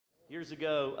Years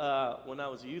ago, when I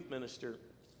was a youth minister,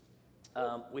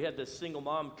 we had this single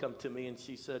mom come to me and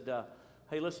she said,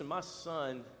 hey, listen, my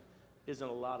son is in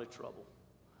a lot of trouble.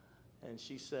 And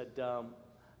she said,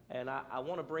 and I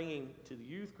want to bring him to the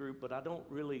youth group, but I don't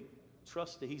really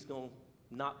trust that he's going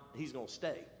to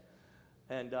stay.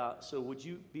 And so would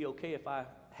you be okay if I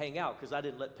hang out? Because I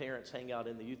didn't let parents hang out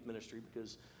in the youth ministry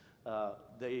because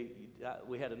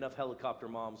we had enough helicopter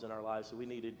moms in our lives, so we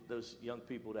needed those young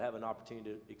people to have an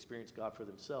opportunity to experience God for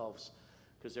themselves,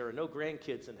 because there are no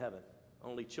grandkids in heaven,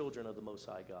 only children of the Most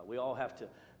High God. We all have to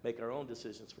make our own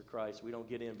decisions for Christ. We don't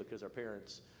get in because our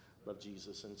parents love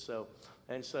Jesus. And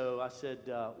so I said,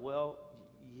 well,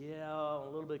 yeah, a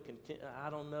little bit content. I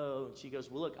don't know. And she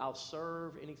goes, well, look, I'll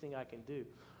serve anything I can do.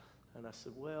 And I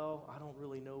said, well, I don't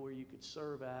really know where you could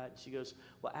serve at. And she goes,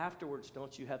 well, afterwards,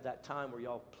 don't you have that time where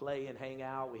y'all play and hang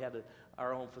out? We had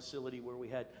our own facility where we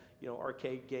had,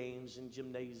 arcade games and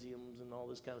gymnasiums and all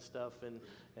this kind of stuff.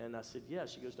 And I said, yeah.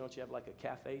 She goes, don't you have like a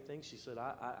cafe thing? She said,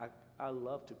 I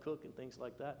love to cook and things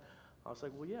like that. I was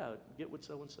like, well, yeah, get with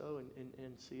so-and-so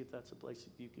and see if that's a place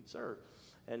that you could serve.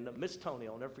 And Miss Tony,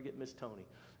 I'll never forget Miss Tony.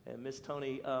 And Miss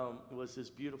Tony was this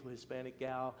beautiful Hispanic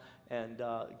gal, and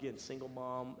again, single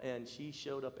mom, and she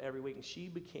showed up every week, and she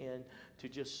began to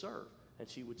just serve. And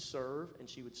she would serve, and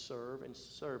she would serve, and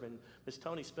serve. And Miss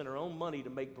Tony spent her own money to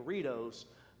make burritos,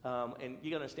 and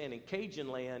you got to understand, in Cajun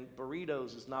land,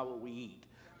 burritos is not what we eat.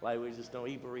 Like, we just don't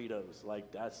eat burritos.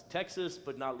 Like, that's Texas,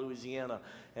 but not Louisiana.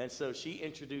 And so she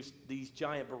introduced these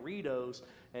giant burritos,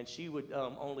 and she would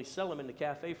only sell them in the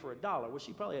cafe for $1. Well,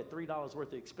 she probably had $3 worth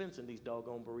of expense in these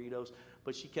doggone burritos,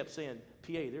 but she kept saying,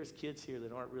 PA, there's kids here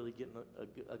that aren't really getting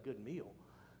a good meal.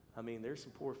 I mean, there's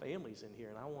some poor families in here,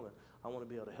 and I want to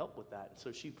be able to help with that. And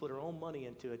so she put her own money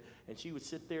into it, and she would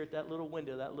sit there at that little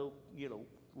window, that little,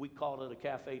 we call it a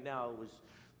cafe now.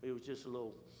 It was just a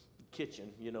little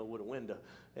kitchen, with a window.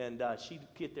 And she'd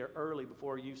get there early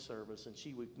before youth service, and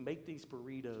she would make these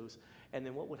burritos. And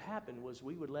then what would happen was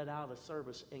we would let out a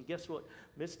service. And guess what?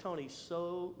 Miss Tony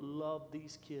so loved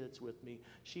these kids with me.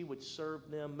 She would serve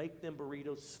them, make them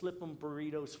burritos, slip them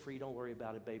burritos free. Don't worry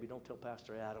about it, baby. Don't tell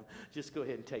Pastor Adam. Just go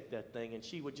ahead and take that thing. And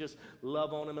she would just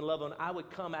love on them and love on them. I would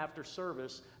come after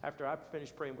service, after I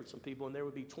finished praying with some people, and there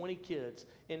would be 20 kids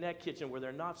in that kitchen where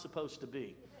they're not supposed to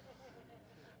be,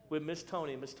 with Miss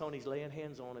Tony. Miss Tony's laying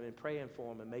hands on them and praying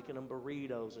for them and making them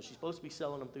burritos. And she's supposed to be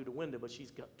selling them through the window, but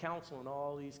she's counseling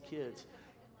all these kids.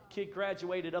 Kid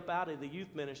graduated up out of the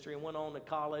youth ministry and went on to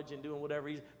college and doing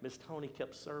whatever. Miss Tony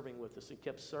kept serving with us and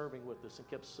kept serving with us and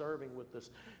kept serving with us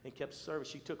and kept serving.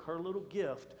 She took her little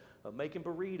gift of making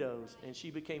burritos, and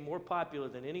she became more popular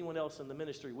than anyone else in the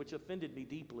ministry, which offended me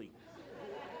deeply.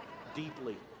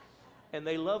 Deeply. And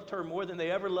they loved her more than they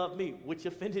ever loved me, which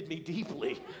offended me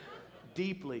deeply.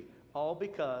 Deeply, all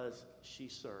because she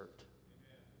served.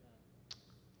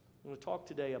 I'm going to talk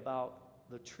today about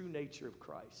the true nature of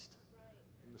Christ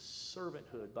and the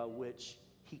servanthood by which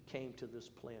he came to this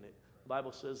planet. The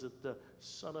Bible says that the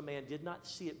Son of Man did not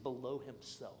see it below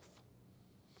himself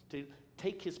to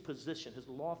take his position, his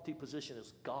lofty position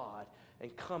as God,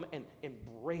 and come and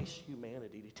embrace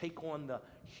humanity, to take on the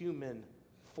human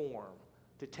form,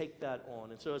 to take that on.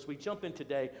 And so as we jump in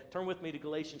today, turn with me to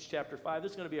Galatians chapter 5.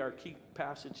 This is going to be our key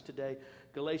passage today.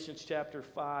 Galatians chapter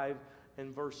 5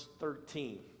 and verse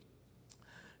 13.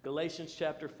 Galatians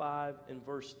chapter 5 and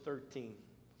verse 13. It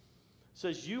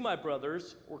says, you, my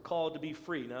brothers, were called to be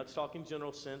free. Now it's talking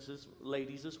general senses,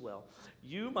 ladies as well.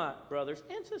 You, my brothers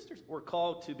and sisters, were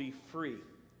called to be free.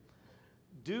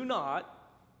 Do not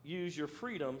use your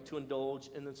freedom to indulge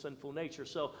in the sinful nature.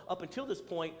 So up until this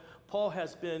point, Paul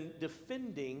has been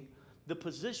defending the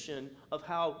position of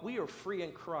how we are free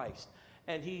in Christ.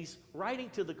 And he's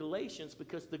writing to the Galatians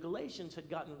because the Galatians had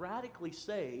gotten radically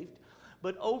saved.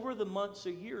 But over the months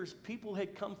or years, people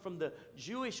had come from the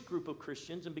Jewish group of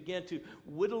Christians and began to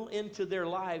whittle into their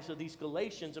lives of these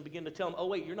Galatians and begin to tell them, oh,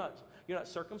 wait, you're not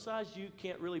circumcised? You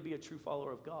can't really be a true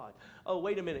follower of God. Oh,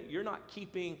 wait a minute, you're not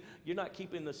keeping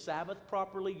the Sabbath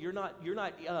properly. You're not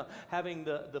having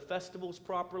the festivals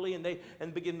properly.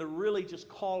 And begin to really just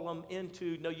call them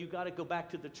into, no, you got to go back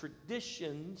to the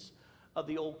traditions of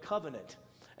the old covenant.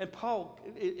 And Paul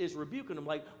is rebuking them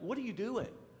like, what are you doing?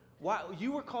 Why,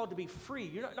 you were called to be free.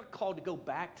 You're not called to go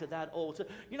back to that old.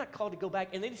 You're not called to go back.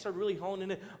 And then you start really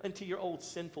honing into your old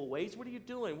sinful ways. What are you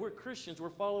doing? We're Christians. We're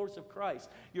followers of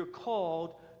Christ. You're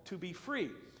called to be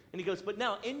free. And he goes, but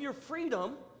now in your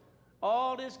freedom,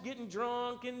 all this getting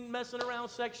drunk and messing around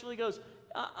sexually, goes,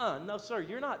 no, sir,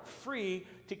 you're not free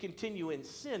to continue in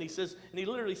sin. He says, and he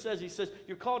literally says,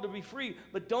 you're called to be free,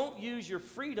 but don't use your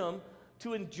freedom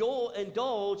to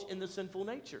indulge in the sinful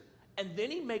nature. And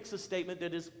then he makes a statement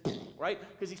that is, right?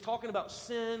 Because he's talking about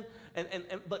sin,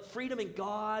 but freedom in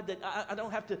God, that I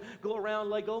don't have to go around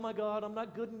like, oh my God, I'm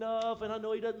not good enough, and I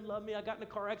know he doesn't love me. I got in a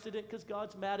car accident because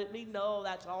God's mad at me. No,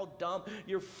 that's all dumb.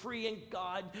 You're free in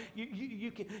God.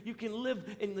 You can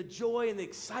live in the joy and the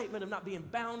excitement of not being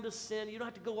bound to sin. You don't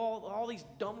have to go all these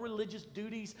dumb religious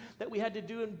duties that we had to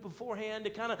do beforehand to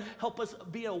kind of help us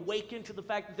be awakened to the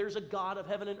fact that there's a God of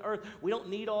heaven and earth. We don't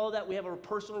need all that. We have a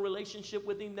personal relationship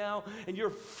with him now, and you're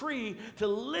free to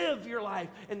live your life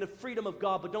in the freedom of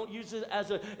God, but don't use it as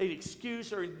an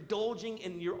excuse or indulging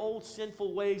in your old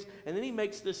sinful ways. And then he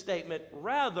makes this statement,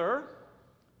 rather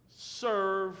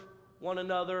serve one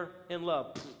another in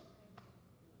love.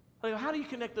 How do you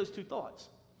connect those two thoughts?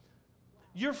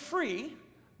 You're free,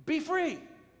 be free.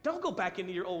 Don't go back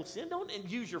into your old sin. Don't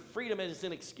use your freedom as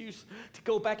an excuse to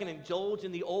go back and indulge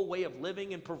in the old way of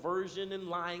living and perversion and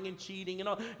lying and cheating and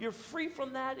all. You're free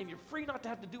from that, and you're free not to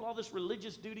have to do all this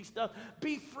religious duty stuff.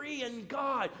 Be free in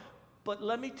God. But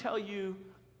let me tell you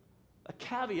a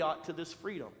caveat to this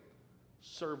freedom.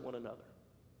 Serve one another.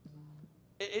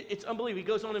 It's unbelievable. He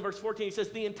goes on in verse 14. He says,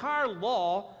 the entire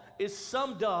law is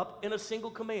summed up in a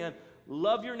single command.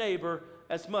 Love your neighbor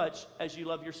as much as you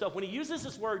love yourself. When he uses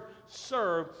this word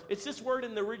serve, it's this word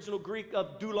in the original Greek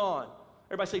of doulos.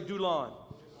 Everybody say doulos.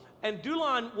 And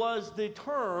doulos was the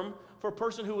term for a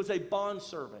person who was a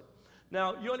bondservant.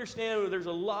 Now, you understand there's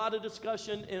a lot of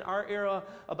discussion in our era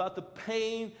about the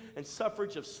pain and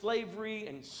suffrage of slavery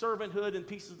and servanthood and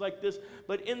pieces like this.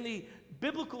 But in the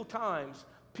biblical times,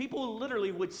 people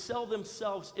literally would sell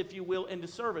themselves, if you will, into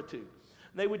servitude.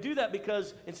 They would do that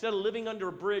because instead of living under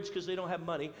a bridge because they don't have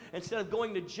money, instead of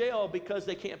going to jail because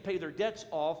they can't pay their debts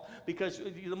off, because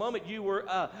the moment you were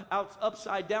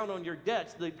upside down on your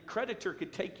debts, the creditor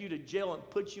could take you to jail and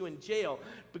put you in jail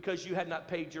because you had not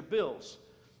paid your bills.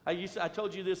 I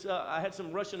told you this, I had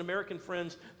some Russian American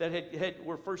friends that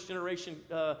were first generation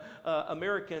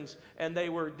Americans, and they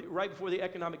were, right before the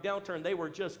economic downturn, they were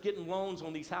just getting loans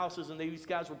on these houses, and these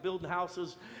guys were building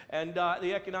houses, and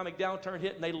the economic downturn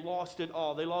hit, and they lost it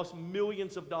all. They lost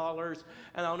millions of dollars,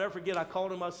 and I'll never forget, I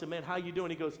called him, I said, man, how you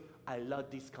doing? He goes, I love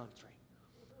this country.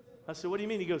 I said, what do you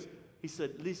mean? He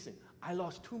said, listen, I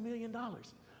lost $2 million.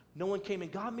 No one came and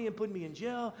got me and put me in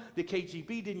jail. The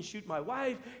KGB didn't shoot my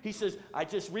wife. He says, I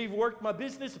just reworked my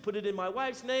business and put it in my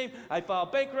wife's name. I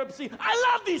filed bankruptcy.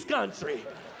 I love this country.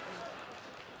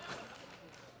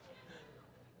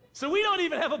 So we don't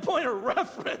even have a point of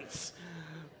reference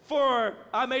for,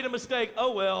 I made a mistake.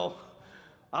 Oh, well,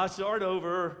 I'll start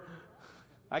over.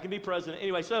 I can be president.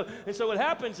 Anyway, so what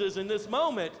happens is in this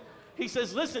moment, he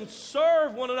says, listen,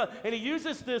 serve one another. And he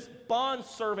uses this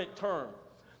bondservant term.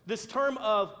 This term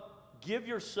of give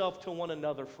yourself to one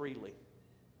another freely.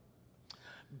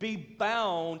 Be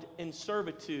bound in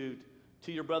servitude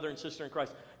to your brother and sister in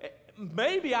Christ.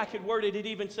 Maybe I could word it and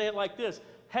even say it like this.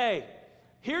 Hey,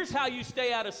 here's how you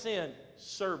stay out of sin.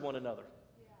 Serve one another.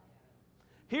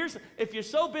 If you're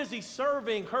so busy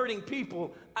serving, hurting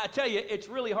people, I tell you, it's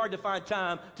really hard to find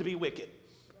time to be wicked.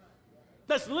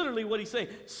 That's literally what he's saying.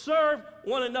 Serve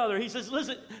one another. He says,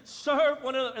 listen, serve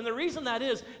one another. And the reason that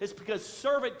is because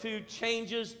servitude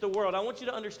changes the world. I want you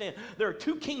to understand there are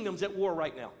two kingdoms at war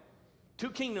right now.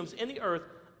 Two kingdoms in the earth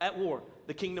at war.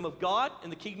 The kingdom of God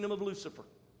and the kingdom of Lucifer.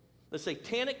 The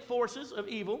satanic forces of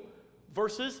evil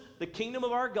versus the kingdom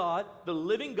of our God, the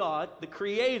living God, the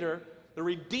creator, the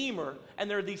redeemer. And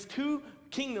there are these two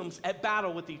kingdoms at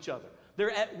battle with each other. They're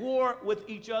at war with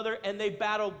each other, and they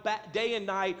battle day and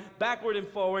night, backward and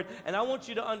forward. And I want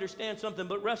you to understand something,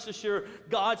 but rest assured,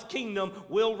 God's kingdom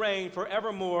will reign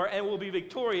forevermore and will be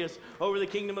victorious over the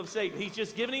kingdom of Satan. He's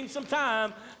just giving him some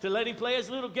time to let him play his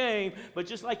little game, but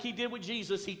just like he did with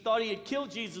Jesus, he thought he had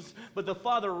killed Jesus, but the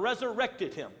Father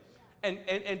resurrected him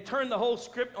and turned the whole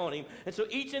script on him. And so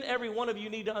each and every one of you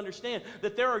need to understand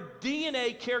that there are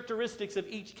DNA characteristics of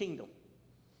each kingdom.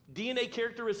 DNA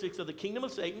characteristics of the kingdom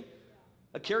of Satan,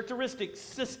 a characteristic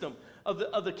system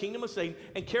of the kingdom of Satan,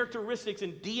 and characteristics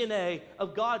and DNA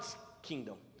of God's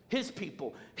kingdom, his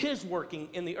people, his working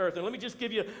in the earth. And let me just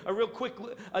give you a real quick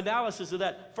analysis of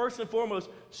that. First and foremost,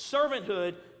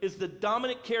 servanthood is the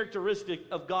dominant characteristic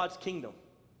of God's kingdom.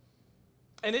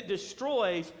 And it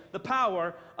destroys the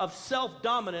power of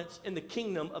self-dominance in the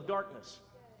kingdom of darkness.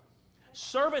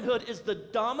 Servanthood is the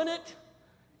dominant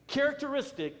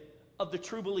characteristic of the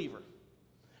true believer.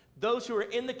 Those who are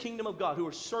in the kingdom of God, who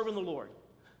are serving the Lord.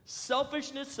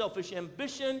 Selfishness, selfish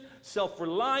ambition,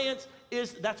 self-reliance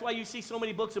that's why you see so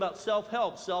many books about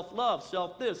self-help, self-love,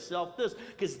 self-this,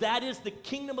 because that is the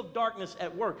kingdom of darkness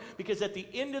at work. Because at the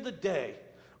end of the day,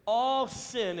 all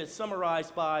sin is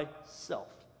summarized by self.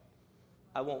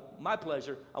 I want my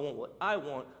pleasure. I want what I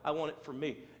want. I want it for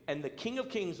me. And the King of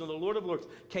Kings and the Lord of Lords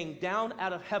came down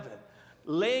out of heaven,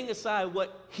 laying aside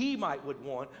what he would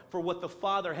want for what the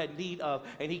Father had need of.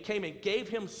 And he came and gave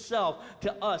himself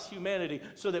to us, humanity,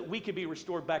 so that we could be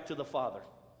restored back to the Father.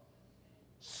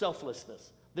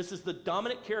 Selflessness. This is the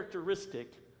dominant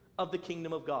characteristic of the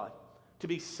kingdom of God. To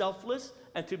be selfless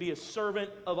and to be a servant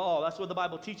of all. That's what the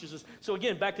Bible teaches us. So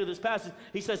again, back to this passage,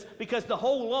 he says, because the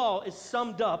whole law is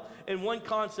summed up in one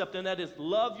concept, and that is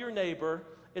love your neighbor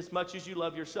as much as you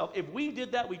love yourself. If we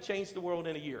did that, we'd change the world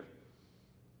in a year.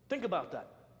 Think about that.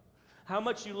 How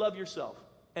much you love yourself,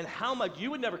 and how much you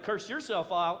would never curse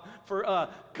yourself out for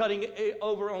cutting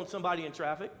over on somebody in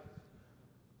traffic.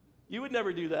 You would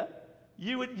never do that.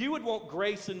 You would want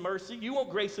grace and mercy. You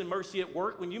want grace and mercy at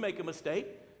work when you make a mistake.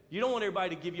 You don't want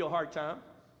everybody to give you a hard time.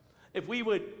 If we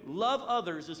would love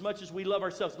others as much as we love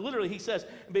ourselves, literally he says,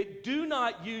 but do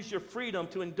not use your freedom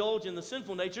to indulge in the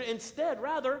sinful nature. Instead,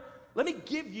 rather, let me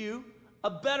give you a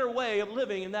better way of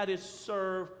living, and that is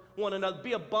serve one another.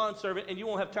 Be a bondservant, and you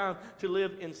won't have time to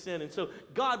live in sin. And so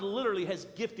God literally has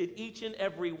gifted each and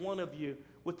every one of you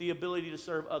with the ability to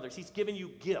serve others. He's given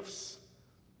you gifts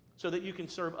so that you can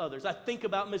serve others. I think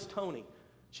about Miss Tony.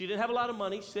 She didn't have a lot of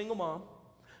money, single mom.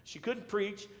 She couldn't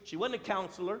preach. She wasn't a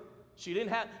counselor. She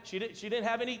didn't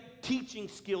have any teaching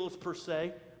skills per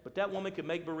se, but that woman could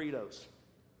make burritos.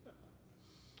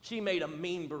 She made a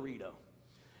mean burrito.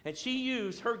 And she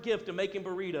used her gift of making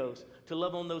burritos to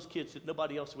love on those kids that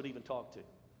nobody else would even talk to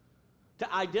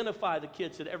identify the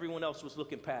kids that everyone else was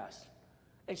looking past.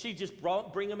 And she just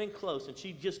bring them in close, and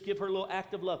she'd just give her little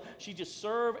act of love. She just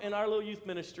served in our little youth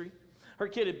ministry. Her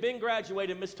kid had been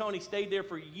graduated. Miss Tony stayed there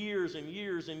for years and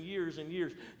years and years and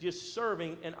years, just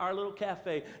serving in our little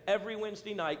cafe every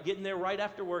Wednesday night, getting there right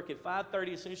after work at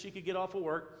 5:30 as soon as she could get off of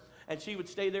work. And she would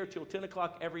stay there till 10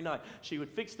 o'clock every night. She would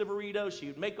fix the burritos. She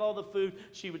would make all the food.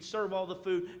 She would serve all the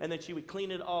food. And then she would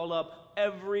clean it all up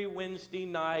every Wednesday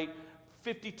night,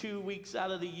 52 weeks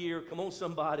out of the year. Come on,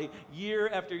 somebody. Year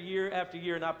after year after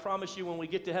year. And I promise you, when we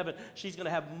get to heaven, she's going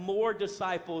to have more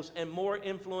disciples and more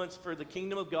influence for the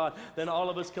kingdom of God than all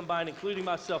of us combined, including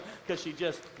myself, because she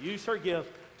just used her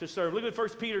gift to serve. Look what 1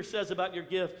 Peter says about your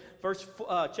gift.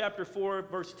 Chapter 4,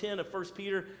 verse 10 of 1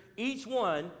 Peter. Each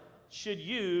one should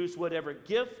use whatever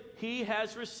gift he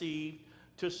has received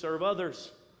to serve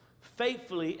others,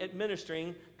 faithfully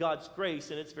administering God's grace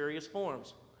in its various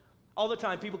forms. All the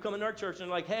time, people come into our church and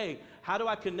they're like, hey, how do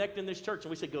I connect in this church? And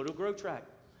we say, go to a grow track.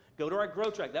 Go to our grow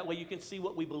track. That way you can see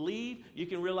what we believe. You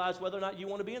can realize whether or not you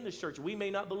want to be in this church. We may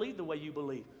not believe the way you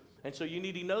believe. And so you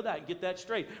need to know that and get that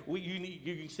straight.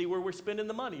 You can see where we're spending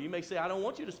the money. You may say, I don't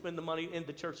want you to spend the money in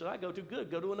the church that I go to. Good,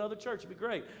 go to another church. It'd be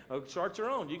great. Or start your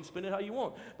own. You can spend it how you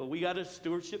want. But we got a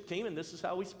stewardship team, and this is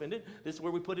how we spend it. This is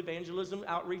where we put evangelism,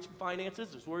 outreach, and finances.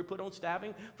 This is where we put on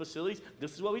staffing, facilities.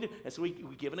 This is what we do. And so we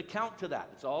give an account to that.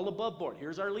 It's all above board.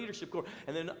 Here's our leadership core.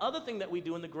 And then the other thing that we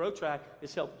do in the Grow Track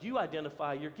is help you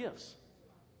identify your gifts.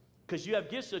 Because you have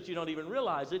gifts that you don't even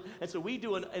realize it. And so we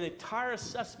do an entire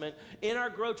assessment in our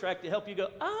Grow Track to help you go,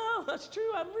 oh, that's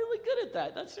true. I'm really good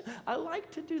at that. I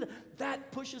like to do that.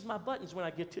 That pushes my buttons when I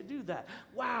get to do that.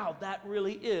 Wow, that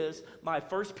really is my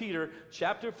 1 Peter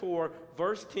chapter 4,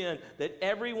 verse 10, that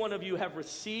every one of you have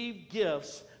received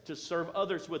gifts to serve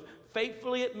others with,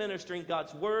 faithfully administering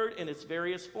God's word in its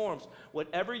various forms.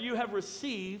 Whatever you have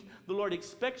received, the Lord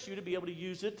expects you to be able to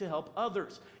use it to help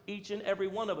others, each and every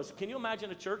one of us. Can you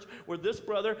imagine a church where this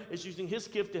brother is using his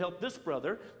gift to help this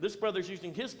brother's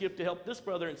using his gift to help this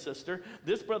brother and sister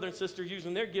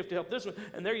using their gift to help this one,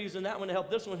 and they're using that one to help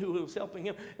this one who's helping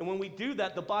him. And when we do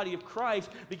that, the body of Christ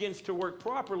begins to work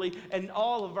properly, and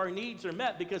all of our needs are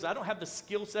met, because I don't have the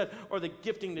skill set or the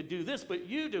gifting to do this, but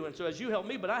you do. And so as you help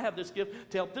me, but I have this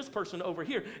gift to help this person over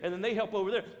here, and then they help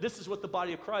over there. This is what the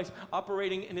body of Christ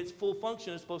operating in its full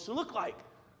function is supposed to look like.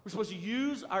 We're supposed to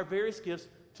use our various gifts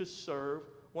to serve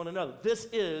one another. This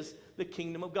is the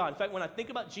kingdom of God. In fact, when I think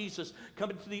about Jesus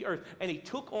coming to the earth and he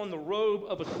took on the robe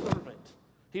of a servant,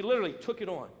 he literally took it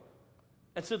on.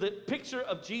 And so the picture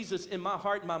of Jesus in my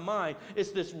heart and my mind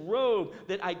is this robe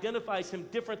that identifies him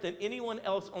different than anyone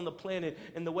else on the planet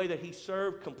in the way that he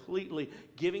served completely,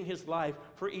 giving his life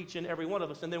for each and every one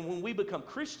of us. And then when we become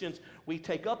Christians, we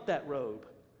take up that robe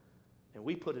and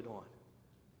we put it on.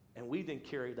 And we then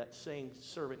carry that same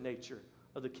servant nature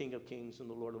of the King of Kings and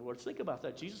the Lord of Lords. Think about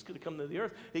that. Jesus could have come to the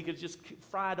earth. He could have just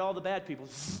fried all the bad people.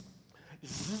 Zzz,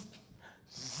 zzz,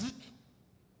 zzz.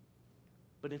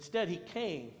 But instead, he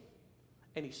came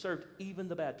and he served even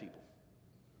the bad people.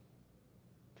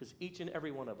 Because each and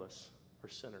every one of us are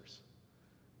sinners.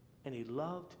 And he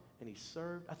loved and he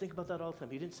served. I think about that all the time.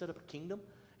 He didn't set up a kingdom.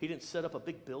 He didn't set up a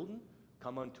big building.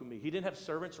 Come unto me. He didn't have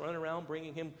servants running around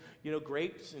bringing him,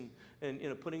 grapes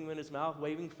and putting them in his mouth,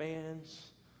 waving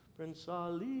fans. Prince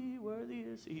Ali, worthy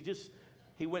is.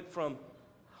 He went from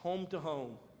home to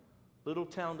home, little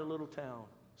town to little town,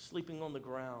 sleeping on the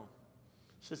ground.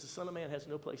 It says the Son of Man has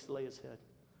no place to lay his head.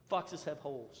 Foxes have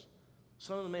holes.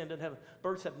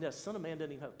 Birds have nests. Son of Man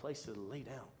doesn't even have a place to lay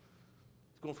down.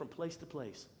 He's going from place to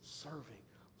place, serving,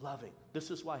 loving. This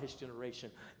is why his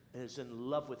generation is in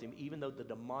love with him, even though the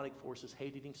demonic forces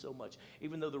hated him so much,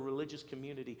 even though the religious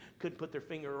community couldn't put their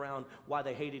finger around why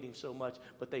they hated him so much,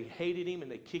 but they hated him and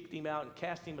they kicked him out and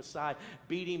cast him aside,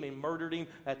 beat him and murdered him.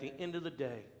 At the end of the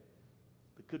day,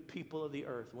 the good people of the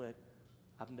earth went,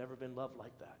 I've never been loved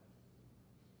like that.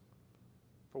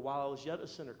 For while I was yet a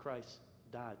sinner, Christ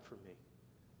died for me.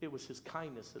 It was his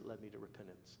kindness that led me to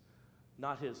repentance,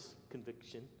 not his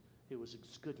conviction. It was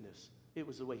his goodness. It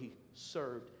was the way he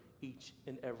served each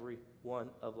and every one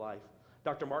of life.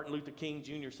 Dr. Martin Luther King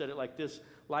Jr. said it like this: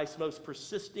 life's most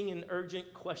persisting and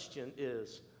urgent question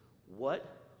is, what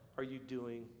are you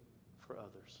doing for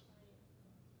others?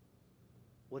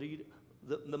 What are you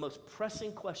the most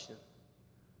pressing question,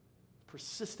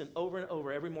 persistent over and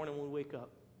over every morning when we wake up,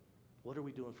 what are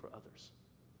we doing for others?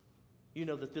 You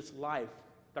know that this life,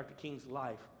 Dr. King's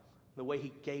life, the way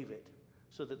he gave it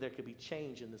so that there could be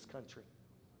change in this country.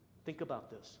 Think about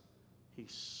this. He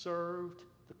served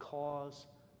the cause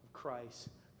of Christ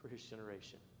for his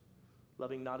generation,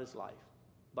 loving not his life.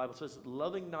 The Bible says,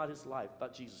 loving not his life,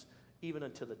 about Jesus, even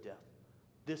unto the death.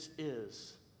 This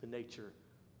is the nature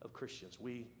of Christians.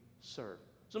 We serve.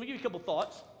 So let me give you a couple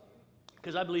thoughts,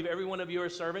 because I believe every one of you are a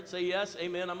servant. Say yes,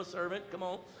 amen, I'm a servant. Come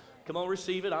on,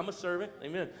 receive it. I'm a servant.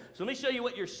 Amen. So let me show you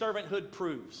what your servanthood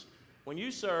proves. When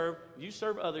you serve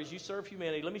others, you serve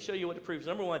humanity. Let me show you what it proves.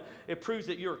 Number one, it proves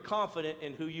that you're confident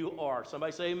in who you are.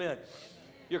 Somebody say amen.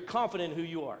 You're confident in who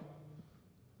you are.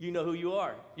 You know who you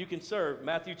are. You can serve.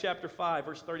 Matthew chapter 5,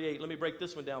 verse 38. Let me break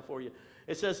this one down for you.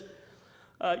 It says,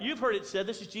 you've heard it said,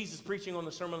 this is Jesus preaching on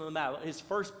the Sermon on the Mount. His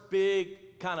first big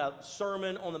kind of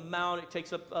sermon on the Mount. It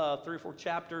takes up 3 or 4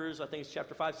 chapters. I think it's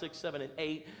chapter 5, 6, 7, and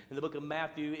 8 in the book of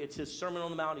Matthew. It's his Sermon on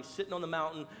the Mount. He's sitting on the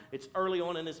mountain. It's early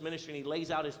on in his ministry, and he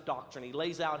lays out his doctrine. He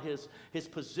lays out his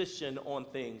position on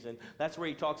things, and that's where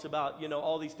he talks about,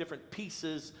 all these different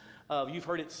pieces of, you've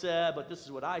heard it said, but this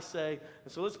is what I say.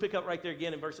 And so let's pick up right there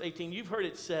again in verse 18. You've heard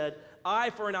it said,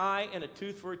 eye for an eye and a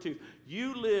tooth for a tooth.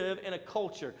 You live in a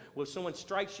culture where if someone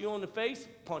strikes you on the face,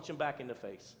 punch them back in the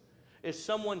face. If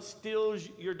someone steals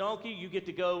your donkey, you get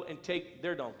to go and take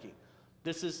their donkey.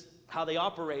 This is how they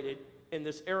operated in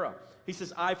this era. He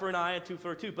says, eye for an eye and tooth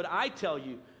for a tooth. But I tell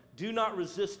you, do not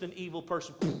resist an evil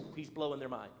person. He's blowing their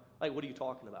mind. Like, what are you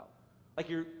talking about? Like,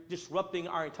 you're disrupting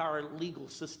our entire legal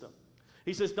system.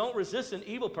 He says, don't resist an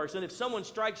evil person. If someone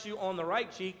strikes you on the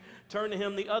right cheek, turn to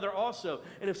him the other also.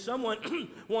 And if someone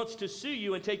wants to sue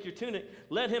you and take your tunic,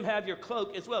 let him have your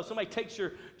cloak as well. If somebody takes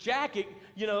your jacket,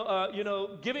 give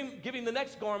him the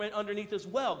next garment underneath as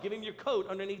well. Give him your coat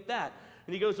underneath that.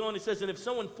 And he goes on, he says, and if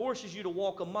someone forces you to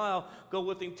walk a mile, go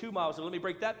with him 2 miles. And let me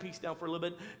break that piece down for a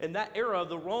little bit. In that era,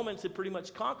 the Romans had pretty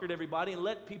much conquered everybody and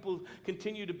let people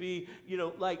continue to be,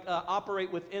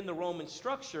 operate within the Roman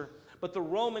structure. But the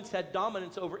Romans had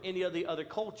dominance over any of the other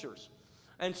cultures.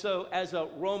 And so as a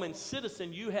Roman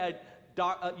citizen, you had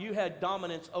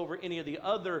dominance over any of the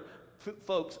other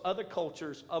folks, other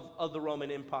cultures of the Roman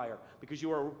Empire, because you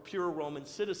were a pure Roman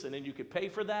citizen, and you could pay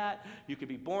for that. You could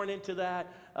be born into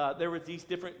that. There were these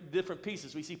different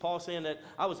pieces. We see Paul saying that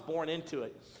I was born into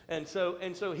it, and so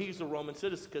he's a Roman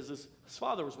citizen because his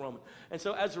father was Roman. And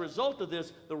so as a result of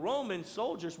this, the Roman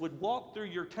soldiers would walk through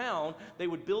your town. They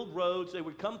would build roads. They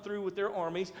would come through with their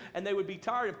armies, and they would be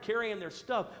tired of carrying their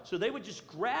stuff, so they would just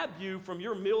grab you from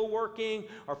your mill working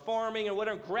or farming or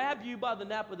whatever, grab you by the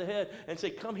nape of the head and say,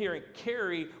 come here and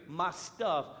carry my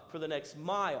stuff for the next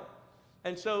mile.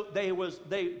 And so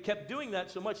they kept doing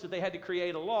that so much that they had to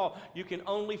create a law. You can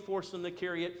only force them to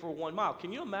carry it for 1 mile.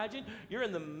 Can you imagine? You're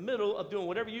in the middle of doing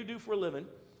whatever you do for a living.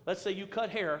 Let's say you cut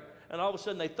hair, and all of a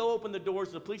sudden they throw open the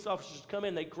doors, the police officers come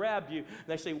in, they grab you, and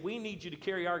they say, we need you to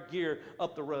carry our gear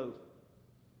up the road.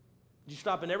 You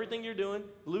stopping everything you're doing,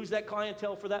 lose that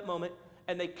clientele for that moment,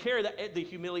 and they carry the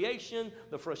humiliation,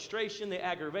 the frustration, the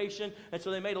aggravation, and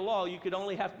so they made a law you could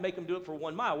only have to make them do it for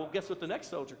 1 mile. Well, guess what the next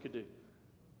soldier could do?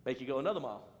 Make you go another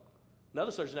mile.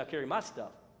 Another soldier's now carrying my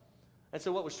stuff. And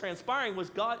so what was transpiring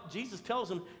was Jesus tells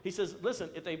them, he says,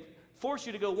 listen, if they force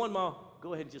you to go 1 mile,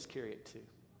 go ahead and just carry it 2.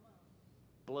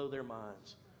 Blow their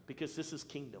minds, because this is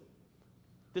kingdom.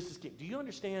 This is kingdom. Do you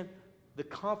understand the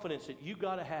confidence that you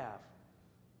got to have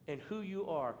in who you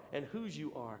are and whose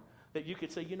you are, that you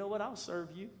could say, you know what, I'll serve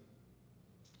you.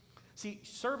 See,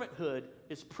 servanthood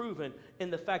is proven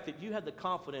in the fact that you have the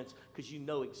confidence because you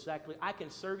know exactly, I can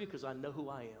serve you because I know who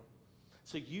I am.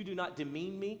 So you do not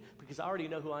demean me because I already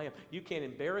know who I am. You can't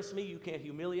embarrass me. You can't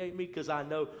humiliate me because I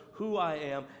know who I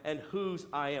am and whose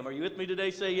I am. Are you with me today?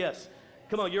 Say yes.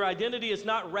 Come on, your identity is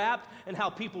not wrapped in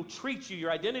how people treat you. Your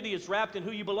identity is wrapped in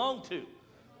who you belong to.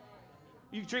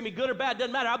 You can treat me good or bad,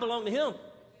 doesn't matter. I belong to him.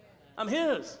 I'm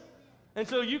his. And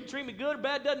so you can treat me good or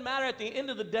bad, doesn't matter. At the end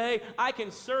of the day, I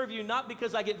can serve you not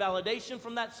because I get validation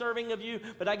from that serving of you,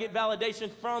 but I get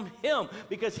validation from him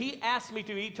because he asked me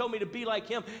to. He told me to be like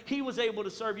him. He was able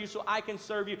to serve you, so I can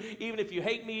serve you even if you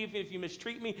hate me, even if you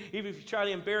mistreat me, even if you try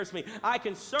to embarrass me. I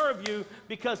can serve you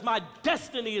because my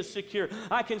destiny is secure.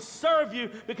 I can serve you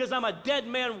because I'm a dead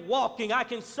man walking. I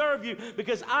can serve you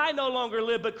because I no longer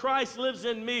live, but Christ lives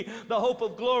in me, the hope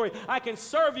of glory. I can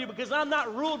serve you because I'm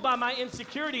not ruled by my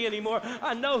insecurity anymore.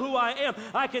 I know who I am.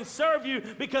 I can serve you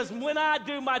because when I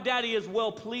do, my daddy is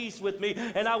well pleased with me,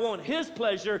 and I want his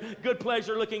pleasure, good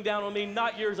pleasure looking down on me,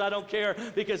 not yours. I don't care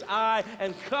because I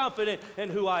am confident in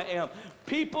who I am.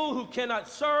 People who cannot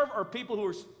serve are people who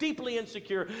are deeply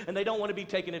insecure and they don't want to be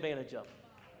taken advantage of.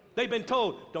 They've been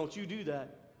told, don't you do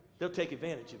that. They'll take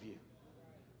advantage of you.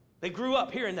 They grew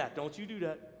up hearing that. Don't you do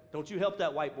that. Don't you help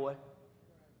that white boy.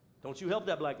 Don't you help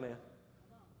that black man.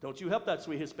 Don't you help that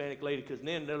sweet Hispanic lady because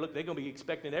then they're going to be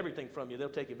expecting everything from you. They'll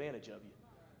take advantage of you.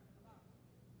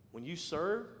 When you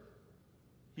serve,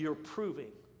 you're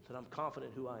proving that I'm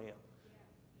confident who I am.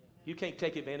 You can't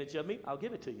take advantage of me. I'll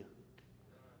give it to you.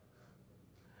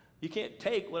 You can't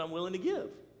take what I'm willing to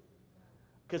give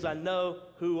because I know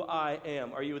who I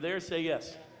am. Are you there? Say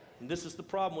yes. And this is the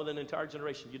problem with an entire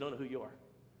generation. You don't know who you are.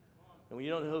 And when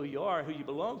you don't know who you are and who you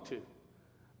belong to,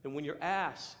 then when you're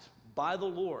asked by the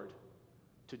Lord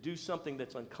to do something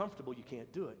that's uncomfortable, you can't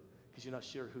do it because you're not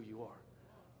sure who you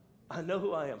are. I know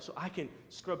who I am, so I can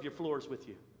scrub your floors with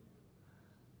you.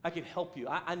 I can help you.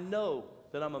 I know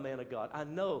that I'm a man of God. I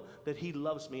know that he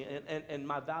loves me, and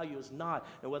my value is not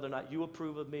and whether or not you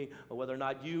approve of me or whether or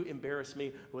not you embarrass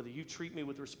me, whether you treat me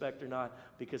with respect or not,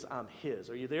 because I'm his.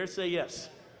 Are you there? Say yes.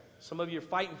 Some of you are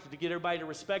fighting to get everybody to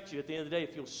respect you. At the end of the day,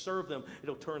 if you'll serve them,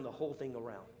 it'll turn the whole thing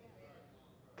around.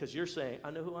 Because you're saying,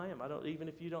 I know who I am. Even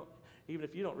if you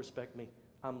don't respect me,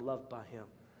 I'm loved by him.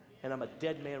 And I'm a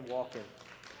dead man walking.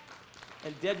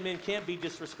 And dead men can't be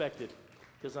disrespected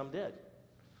because I'm dead.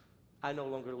 I no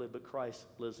longer live, but Christ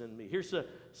lives in me. Here's the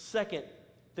second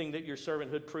thing that your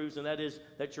servanthood proves, and that is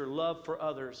that your love for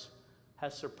others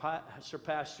has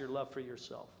surpassed your love for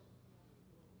yourself.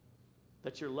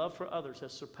 That your love for others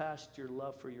has surpassed your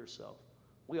love for yourself.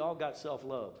 We all got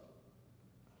self-love.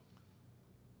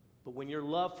 But when your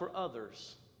love for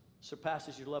others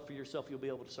surpasses your love for yourself, you'll be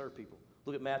able to serve people.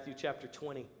 Look at Matthew chapter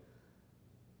 20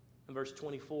 and verse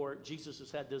 24. Jesus has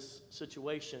had this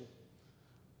situation.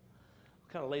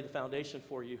 I'll kind of lay the foundation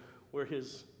for you where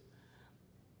it's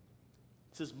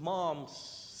his mom's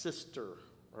sister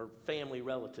or family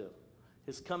relative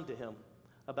has come to him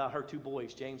about her two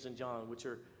boys, James and John, which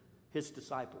are his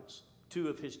disciples, 2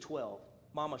 of his 12.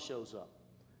 Mama shows up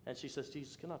and she says,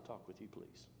 Jesus, can I talk with you,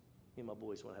 please? Me and my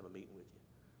boys want to have a meeting with you.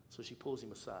 So she pulls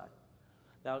him aside.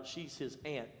 Now, she's his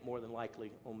aunt, more than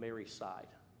likely, on Mary's side.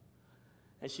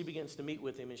 And she begins to meet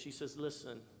with him, and she says,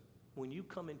 listen, when you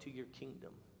come into your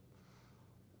kingdom,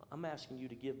 I'm asking you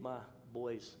to give my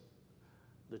boys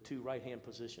the 2 right-hand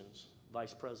positions,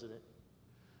 vice president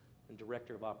and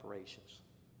director of operations,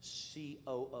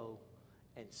 COO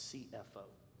and CFO.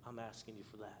 I'm asking you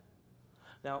for that.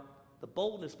 Now, the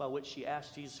boldness by which she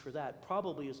asked Jesus for that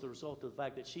probably is the result of the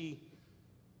fact that she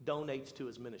donates to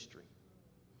his ministry.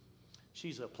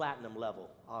 She's a platinum level,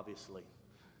 obviously.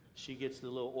 She gets the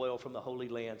little oil from the Holy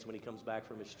Lands when he comes back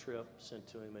from his trip, sent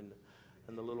to him,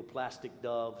 and the little plastic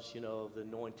doves, of the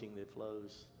anointing that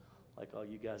flows, like, oh,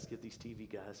 you guys get these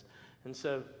TV guys. And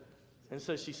so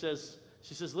she says,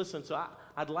 listen, so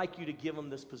I'd like you to give him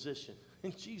this position.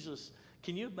 And Jesus,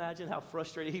 can you imagine how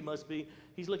frustrated he must be?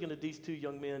 He's looking at these 2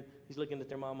 young men. He's looking at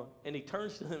their mama. And he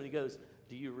turns to them and he goes,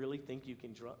 do you really think you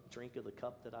can drink of the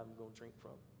cup that I'm going to drink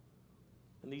from?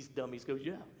 And these dummies go,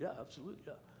 yeah, absolutely.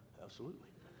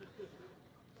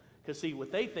 Because see,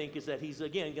 what they think is that he's,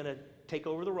 again, going to take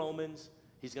over the Romans.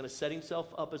 He's going to set himself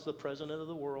up as the president of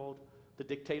the world, the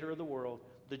dictator of the world.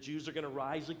 The Jews are going to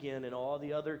rise again, and all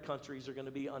the other countries are going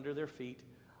to be under their feet.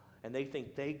 And they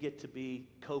think they get to be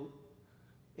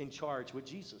in charge with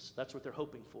Jesus. That's what they're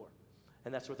hoping for.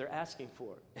 And that's what they're asking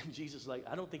for. And Jesus is like,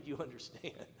 I don't think you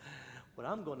understand. What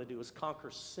I'm going to do is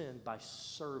conquer sin by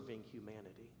serving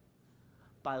humanity,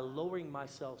 by lowering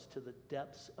myself to the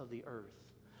depths of the earth.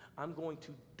 I'm going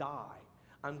to die.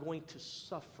 I'm going to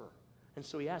suffer. And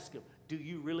so he asked him, do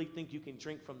you really think you can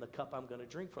drink from the cup I'm going to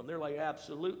drink from? They're like,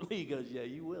 absolutely. He goes, yeah,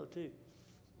 you will too.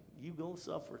 You going to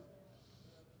suffer.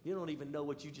 You don't even know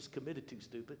what you just committed to,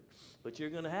 stupid. But you're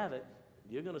going to have it.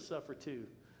 You're going to suffer too.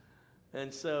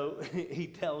 And so he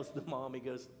tells the mom, he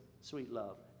goes, sweet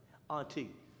love,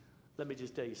 auntie, let me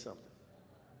just tell you something.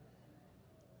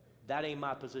 That ain't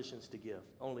my positions to give.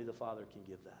 Only the Father can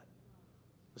give that.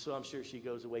 So I'm sure she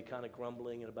goes away kind of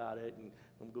grumbling about it, and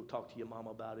I'm going to go talk to your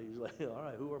mama about it. He's like, all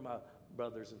right, who are my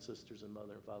brothers and sisters and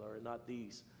mother and father? Are not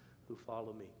these who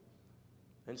follow me?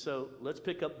 And so let's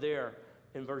pick up there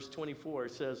in verse 24.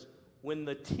 It says, when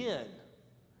the 10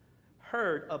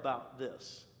 heard about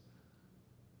this.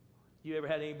 You ever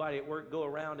had anybody at work go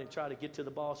around and try to get to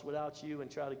the boss without you and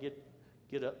try to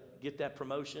get that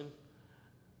promotion?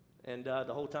 And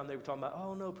the whole time they were talking about,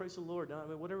 oh, no, praise the Lord. No, I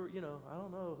mean, whatever, I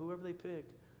don't know, whoever they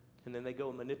picked. And then they go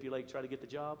and manipulate, try to get the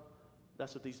job.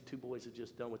 That's what these two boys have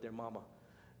just done with their mama.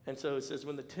 And so it says,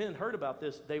 when the 10 heard about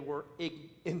this, they were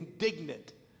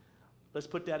indignant. Let's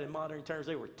put that in modern terms.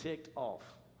 They were ticked off.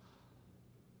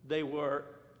 They were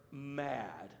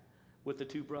mad with the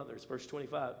two brothers. Verse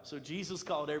 25. So Jesus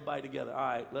called everybody together. All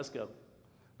right, let's go.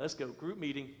 Let's go. Group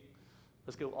meeting.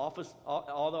 Let's go. Office.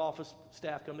 All the office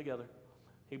staff come together.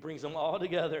 He brings them all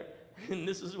together, and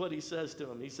this is what he says to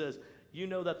them. He says, you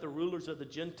know that the rulers of the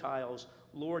Gentiles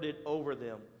lord it over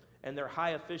them, and their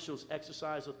high officials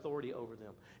exercise authority over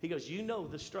them. He goes, you know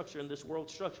the structure in this world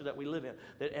structure that we live in,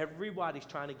 that everybody's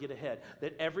trying to get ahead,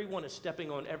 that everyone is stepping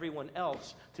on everyone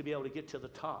else to be able to get to the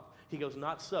top. He goes,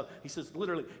 not so. He says,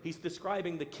 literally, he's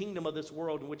describing the kingdom of this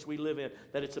world in which we live in,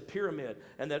 that it's a pyramid,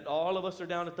 and that all of us are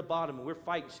down at the bottom, and we're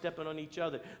fighting, stepping on each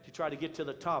other to try to get to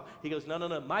the top. He goes, no,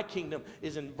 my kingdom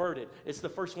is inverted. It's the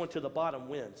first one to the bottom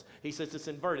wins. He says it's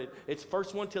inverted. It's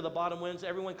first one to the bottom wins.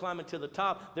 Everyone climbing to the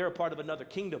top, they're a part of another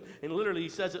kingdom. And literally, he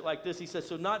says it like this. He says,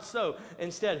 so not so.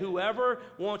 Instead, whoever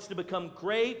wants to become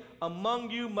great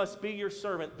among you must be your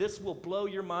servant. This will blow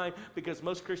your mind because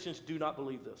most Christians do not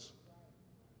believe this.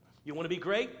 You want to be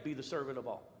great? Be the servant of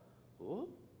all. Oh,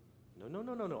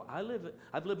 no.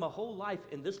 I've lived my whole life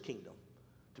in this kingdom.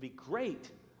 To be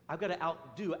great, I've got to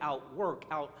outdo, outwork,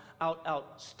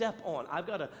 step on. I've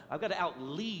got to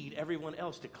outlead everyone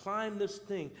else to climb this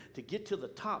thing, to get to the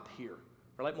top here.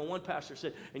 Or like my one pastor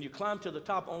said, and you climb to the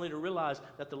top only to realize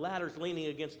that the ladder's leaning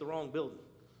against the wrong building.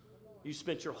 You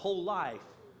spent your whole life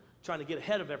trying to get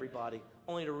ahead of everybody,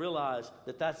 only to realize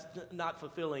that that's not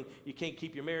fulfilling. You can't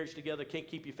keep your marriage together, can't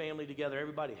keep your family together.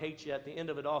 Everybody hates you at the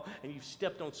end of it all, and you've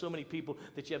stepped on so many people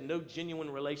that you have no genuine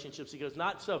relationships. He goes,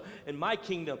 not so. In my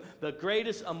kingdom, the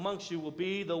greatest amongst you will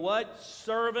be the what?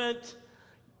 Servant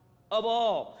of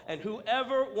all. And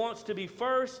whoever wants to be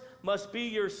first must be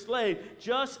your slave,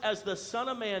 just as the Son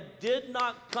of Man did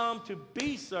not come to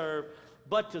be served,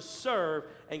 but to serve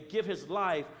and give his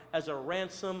life as a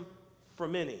ransom for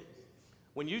many.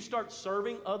 When you start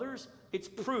serving others, it's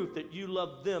proof that you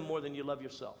love them more than you love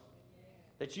yourself.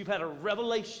 That you've had a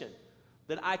revelation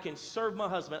that I can serve my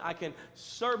husband, I can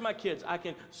serve my kids, I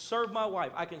can serve my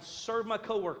wife, I can serve my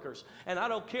coworkers, and I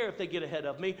don't care if they get ahead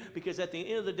of me, because at the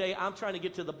end of the day, I'm trying to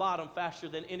get to the bottom faster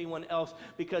than anyone else,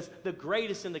 because the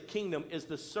greatest in the kingdom is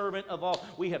the servant of all.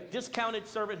 We have discounted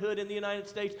servanthood in the United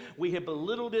States. We have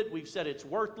belittled it. We've said it's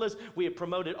worthless. We have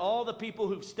promoted all the people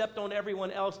who've stepped on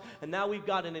everyone else, and now we've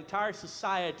got an entire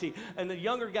society, and the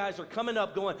younger guys are coming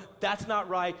up going, that's not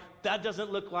right. That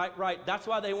doesn't look like right. That's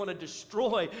why they want to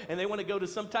destroy, and they want to go to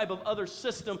some type of other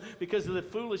system because of the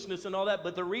foolishness and all that.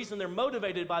 But the reason they're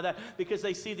motivated by that, because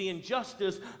they see the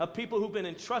injustice of people who've been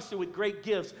entrusted with great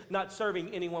gifts, not serving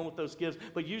anyone with those gifts,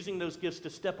 but using those gifts to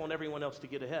step on everyone else to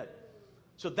get ahead.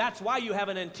 So that's why you have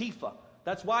an Antifa.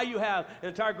 That's why you have an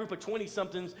entire group of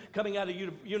 20-somethings coming out of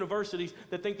universities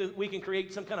that think that we can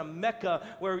create some kind of mecca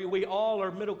where we all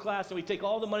are middle class and we take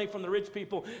all the money from the rich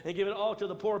people and give it all to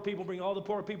the poor people, bring all the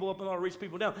poor people up and all the rich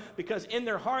people down. Because in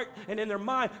their heart and in their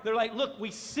mind, they're like, look,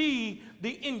 we see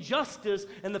the injustice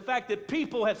and the fact that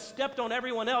people have stepped on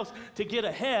everyone else to get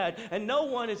ahead, and no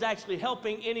one is actually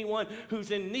helping anyone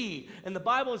who's in need. And the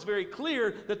Bible is very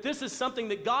clear that this is something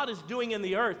that God is doing in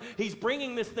the earth. He's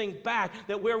bringing this thing back,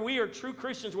 that where we are true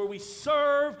Christians, where we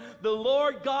serve the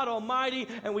Lord God Almighty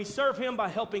and we serve him by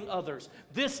helping others.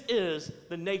 This is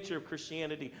the nature of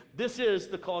Christianity. This is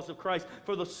the cause of Christ.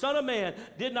 For the Son of Man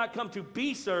did not come to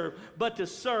be served, but to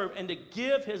serve and to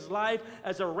give his life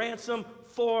as a ransom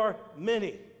for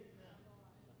many.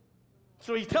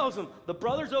 So he tells them, the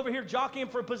brothers over here jockeying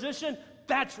for a position,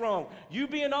 that's wrong. You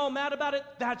being all mad about it,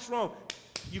 that's wrong.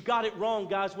 You got it wrong,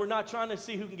 guys. We're not trying to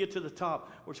see who can get to the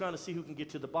top. We're trying to see who can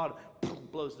get to the bottom.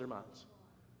 Blows their minds.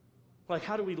 Like,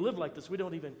 how do we live like this? We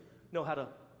don't even know how to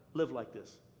live like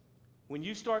this. When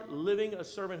you start living a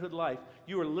servanthood life,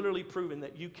 you are literally proving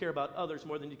that you care about others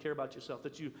more than you care about yourself,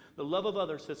 that the love of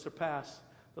others has surpassed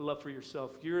the love for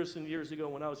yourself. Years and years ago,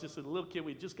 when I was just a little kid,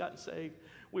 we had just gotten saved.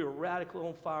 We were radical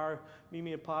on fire,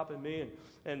 Mimi and Pop and me.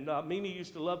 And Mimi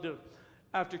used to love to,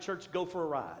 after church, go for a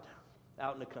ride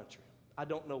out in the country. I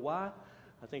don't know why.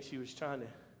 I think she was trying to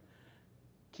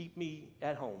keep me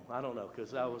at home. I don't know,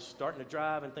 because I was starting to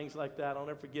drive and things like that. I'll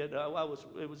never forget.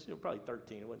 It was probably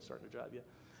 13. I wasn't starting to drive yet.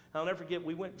 I'll never forget,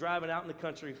 we went driving out in the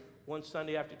country one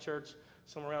Sunday after church,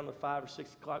 somewhere around the 5 or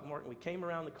 6 o'clock mark, and we came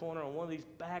around the corner on one of these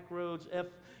back roads,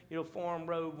 Farm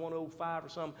Road 105 or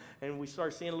something, and we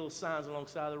started seeing little signs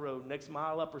alongside of the road. Next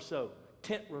mile up or so,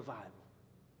 tent revival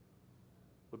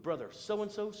with brother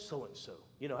so-and-so, so-and-so.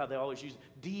 You know how they always use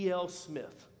D.L.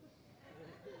 Smith.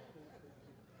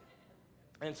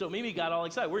 And so Mimi got all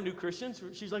excited. We're new Christians.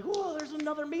 She's like, whoa, there's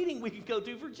another meeting we can go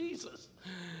to for Jesus.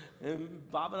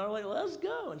 And Bob and I were like, let's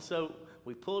go. And so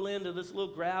we pull into this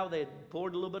little gravel. They had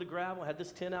poured a little bit of gravel, had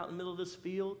this tent out in the middle of this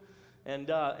field. And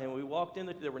we walked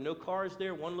in. There were no cars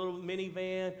there, one little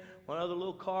minivan, one other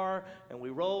little car. And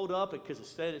we rolled up because it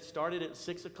said it started at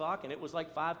 6 o'clock, and it was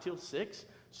like 5 till 6.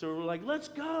 So we're like, let's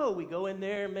go. We go in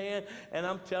there, man, and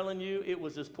I'm telling you, it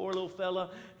was this poor little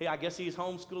fella. Hey, I guess he's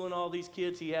homeschooling all these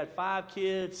kids. He had 5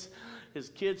 kids. His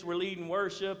kids were leading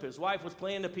worship. His wife was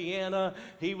playing the piano.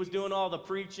 He was doing all the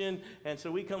preaching. And so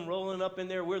we come rolling up in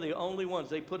there. We're the only ones.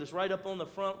 They put us right up on the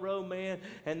front row, man,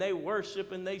 and they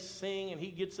worship and they sing, and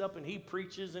he gets up and he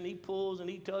preaches and he pulls and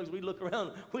he tugs. We look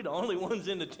around. We're the only ones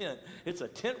in the tent. It's a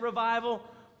tent revival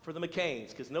for the McCains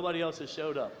because nobody else has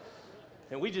showed up.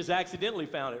 And we just accidentally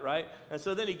found it, right? And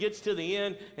so then he gets to the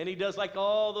end, and he does like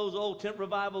all those old tent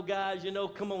revival guys,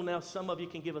 come on now, some of you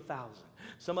can give 1,000.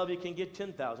 Some of you can get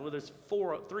 10,000. Well, there's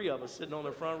 3 of us sitting on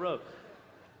the front row.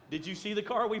 Did you see the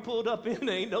car we pulled up in?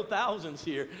 There ain't no thousands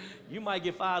here. You might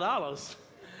get $5.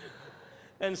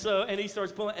 And he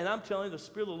starts pulling, and I'm telling you, the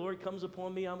Spirit of the Lord comes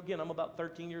upon me. I'm about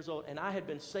 13 years old, and I had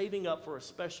been saving up for a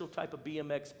special type of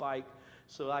BMX bike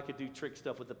so I could do trick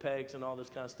stuff with the pegs and all this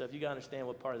kind of stuff. You got to understand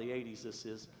what part of the 80s this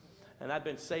is. And I'd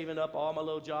been saving up all my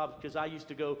little jobs because I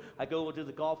go to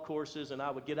the golf courses, and I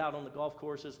would get out on the golf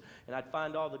courses, and I'd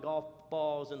find all the golf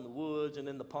balls in the woods and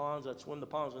in the ponds. I'd swim the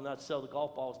ponds, and I'd sell the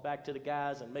golf balls back to the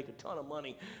guys and make a ton of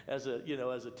money as a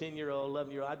 10-year-old,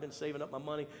 11-year-old. I'd been saving up my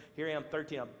money. Here I am,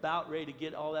 13. I'm about ready to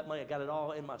get all that money. I got it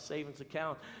all in my savings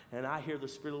account, and I hear the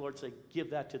Spirit of the Lord say, give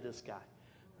that to this guy.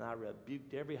 And I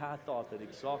rebuked every high thought that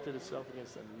exalted itself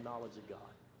against the knowledge of God.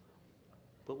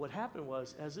 But what happened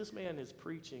was, as this man is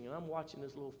preaching, and I'm watching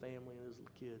his little family and his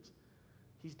little kids,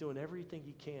 he's doing everything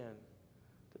he can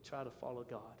to try to follow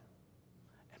God.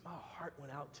 And my heart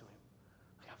went out to him.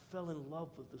 Like I fell in love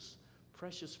with this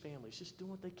precious family. It's just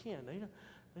doing what they can.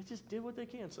 They just did what they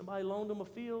can. Somebody loaned them a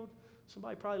field.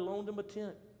 Somebody probably loaned them a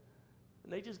tent.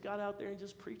 And they just got out there and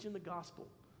just preaching the gospel.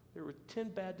 There were 10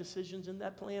 bad decisions in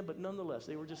that plan, but nonetheless,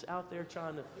 they were just out there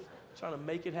trying to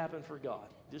make it happen for God,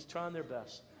 just trying their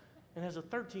best. And as a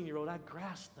 13-year-old, I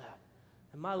grasped that.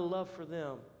 And my love for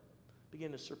them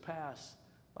began to surpass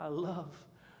my love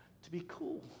to be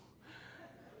cool.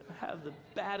 I have the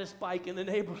baddest bike in the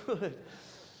neighborhood.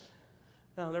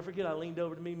 And I'll never forget, I leaned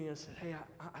over to Mimi and I said, hey,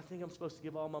 I think I'm supposed to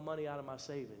give all my money out of my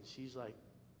savings. She's like,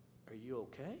 are you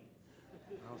okay?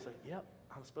 And I was like, yep,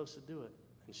 I'm supposed to do it.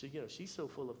 And she, she's so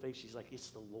full of faith, she's like,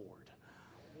 it's the Lord.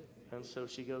 And so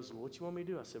she goes, well, what you want me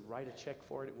to do? I said, write a check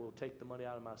for it. It will take the money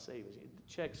out of my savings.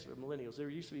 The checks for millennials, there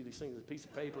used to be these things, a piece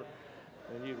of paper,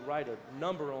 and you'd write a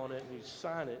number on it, and you'd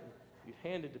sign it, and you'd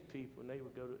hand it to people, and they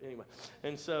would go to, anyway.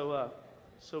 And so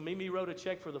Mimi wrote a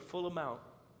check for the full amount,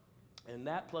 and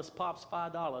that plus Pop's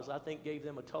 $5, I think gave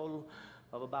them a total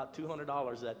of about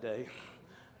 $200 that day.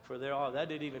 That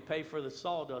didn't even pay for the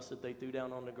sawdust that they threw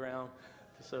down on the ground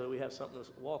so that we have something to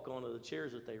walk on, to the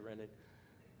chairs that they rented.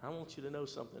 I want you to know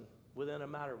something. Within a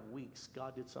matter of weeks,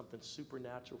 God did something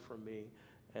supernatural for me.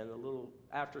 And the little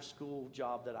after-school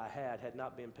job that I had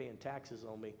not been paying taxes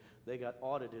on me. They got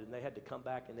audited, and they had to come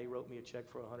back, and they wrote me a check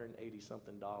for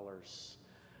 $180-something.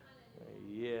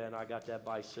 Yeah, and I got that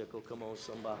bicycle. Come on,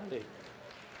 somebody.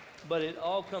 But it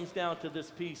all comes down to this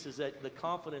piece, is that the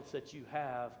confidence that you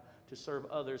have to serve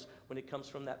others when it comes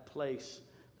from that place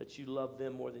that you love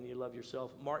them more than you love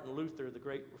yourself. Martin Luther, the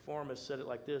great reformist, said it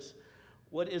like this: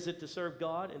 what is it to serve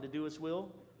God and to do his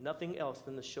will? Nothing else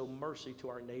than to show mercy to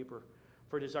our neighbor.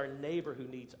 For it is our neighbor who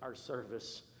needs our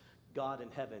service. God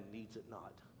in heaven needs it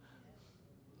not.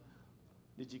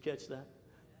 Did you catch that?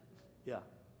 Yeah.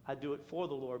 I do it for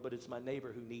the Lord, but it's my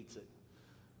neighbor who needs it.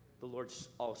 The Lord's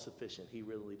all sufficient. He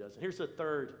really does. Here's the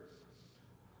third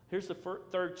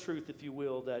truth, if you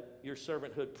will, that your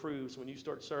servanthood proves when you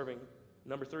start serving.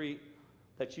 Number 3,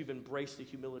 that you've embraced the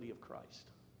humility of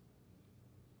Christ.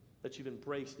 That you've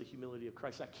embraced the humility of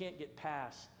Christ. I can't get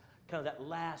past kind of that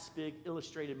last big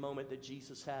illustrated moment that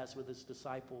Jesus has with his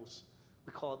disciples.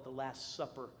 We call it the Last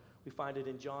Supper. We find it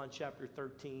in John chapter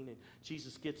 13, and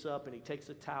Jesus gets up and he takes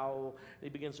a towel and he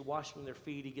begins washing their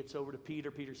feet. He gets over to Peter.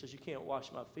 Peter says, "You can't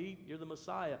wash my feet. You're the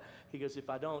Messiah." He goes,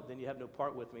 "If I don't, then you have no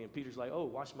part with me." And Peter's like, "Oh,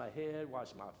 wash my head,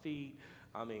 wash my feet,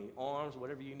 arms,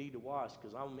 whatever you need to wash,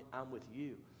 because I'm with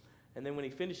you." And then when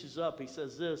he finishes up, he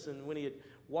says this, and when he had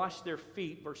washed their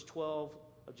feet, verse 12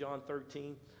 of John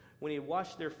 13, when he had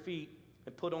washed their feet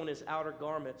and put on his outer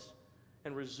garments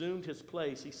and resumed his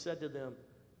place, he said to them,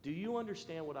 "Do you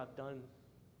understand what I've done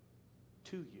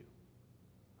to you?"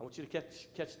 I want you to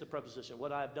catch the preposition.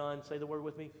 What I have done, say the word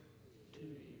with me, to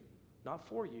you. Not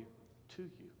for you, to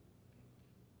you.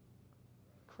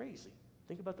 Crazy.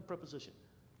 Think about the preposition.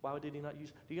 Why did he not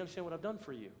use, do you understand what I've done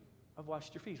for you? I've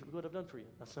washed your feet. Look what I've done for you.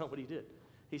 That's not what he did.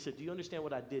 He said, "Do you understand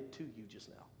what I did to you just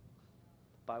now?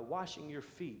 By washing your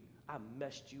feet, I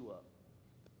messed you up.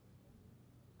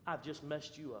 I've just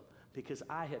messed you up because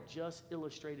I have just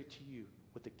illustrated to you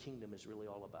what the kingdom is really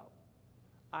all about.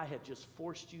 I have just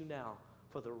forced you now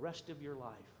for the rest of your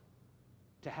life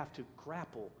to have to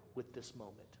grapple with this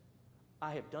moment.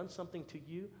 I have done something to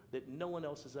you that no one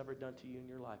else has ever done to you in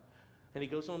your life." And he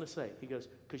goes on to say, he goes,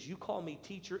 "Because you call me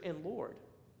teacher and Lord,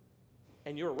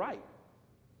 and you're right,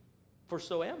 for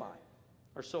so am I,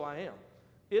 or so I am.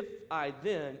 If I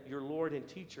then, your Lord and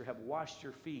teacher, have washed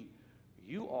your feet,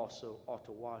 you also ought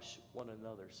to wash one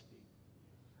another's feet.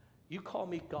 You call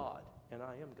me God, and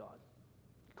I am God.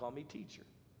 You call me teacher,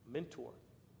 mentor,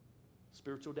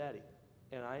 spiritual daddy,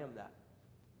 and I am that.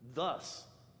 Thus,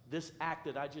 this act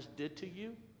that I just did to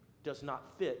you does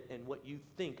not fit in what you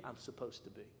think I'm supposed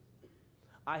to be.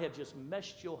 I have just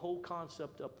messed your whole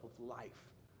concept up with life.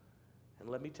 And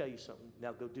let me tell you something.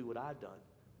 Now go do what I've done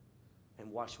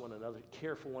and wash one another,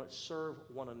 care for one, serve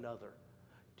one another."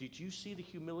 Did you see the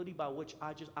humility by which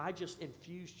I just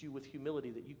infused you with humility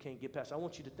that you can't get past? I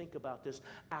want you to think about this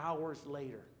hours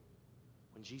later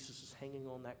when Jesus is hanging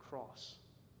on that cross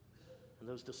and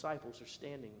those disciples are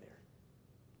standing there.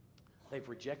 They've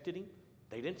rejected him.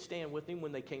 They didn't stand with him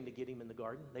when they came to get him in the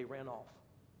garden. They ran off.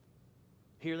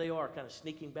 Here they are kind of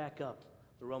sneaking back up.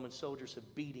 The Roman soldiers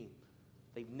have beat him.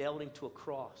 They've nailed him to a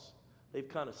cross. They've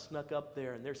kind of snuck up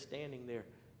there and they're standing there,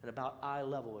 and about eye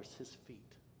level is his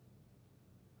feet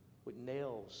with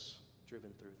nails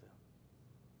driven through them,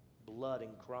 blood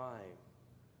and grime.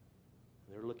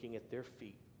 And they're looking at their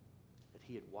feet that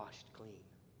he had washed clean,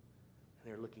 and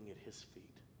they're looking at his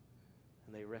feet,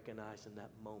 and they recognize in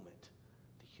that moment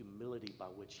the humility by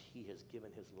which he has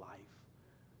given his life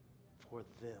for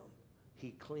them.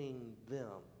 He cleaned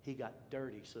them. He got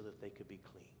dirty so that they could be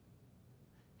clean.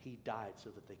 He died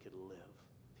so that they could live.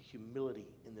 The humility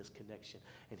in this connection.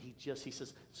 And he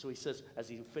says, as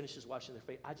he finishes washing their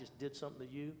feet, "I just did something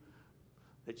to you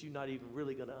that you're not even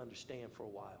really going to understand for a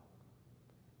while."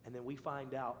 And then we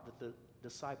find out that the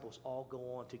disciples all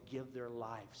go on to give their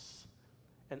lives.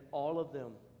 And all of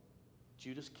them,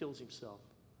 Judas kills himself,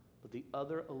 but the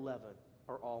other 11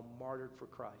 are all martyred for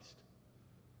Christ.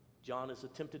 John is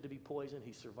attempted to be poisoned.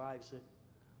 He survives it.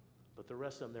 But the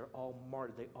rest of them, they're all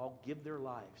martyred. They all give their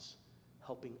lives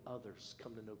helping others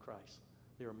come to know Christ.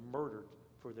 They're murdered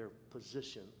for their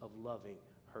position of loving,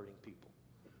 hurting people.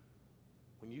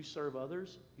 When you serve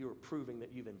others, you are proving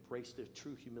that you've embraced the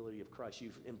true humility of Christ.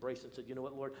 You've embraced it and said, "You know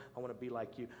what, Lord? I want to be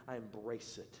like you." I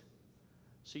embrace it.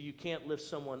 So you can't lift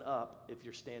someone up if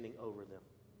you're standing over them.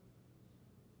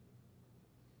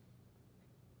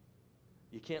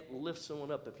 You can't lift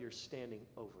someone up if you're standing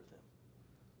over them.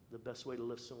 The best way to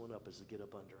lift someone up is to get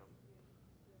up under them.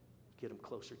 Get them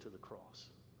closer to the cross.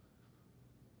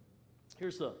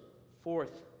 Here's the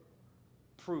fourth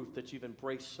proof that you've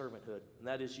embraced servanthood, and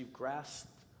that is you've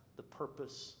grasped the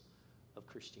purpose of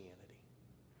Christianity.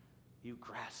 You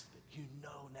grasp it. You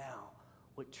know now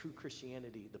what true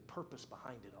Christianity, the purpose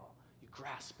behind it all. You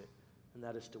grasp it, and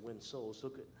that is to win souls.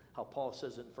 Look at how Paul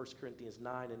says it in 1 Corinthians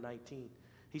 9 and 19.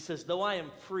 He says, "Though I am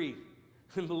free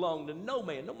and belong to no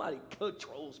man," nobody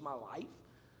controls my life.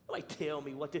 Nobody tell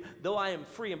me what to, "though I am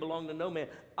free and belong to no man,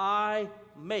 I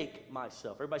make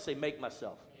myself." Everybody say, "make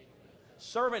myself."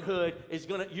 Servanthood is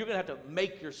you're gonna have to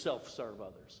make yourself serve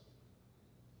others.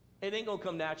 It ain't gonna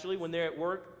come naturally when they're at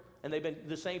work and they've been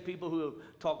the same people who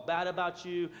have talked bad about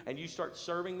you and you start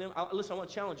serving them. Listen, I want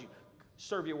to challenge you.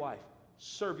 Serve your wife,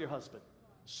 serve your husband,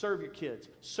 serve your kids,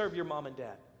 serve your mom and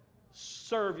dad,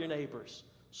 serve your neighbors,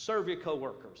 serve your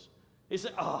coworkers. You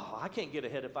say, "Oh, I can't get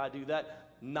ahead if I do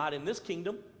that." Not in this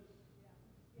kingdom.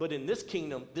 But in this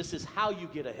kingdom, this is how you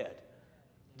get ahead.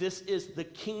 This is the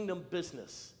kingdom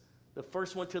business. The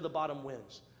first one to the bottom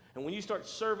wins. And when you start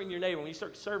serving your neighbor, when you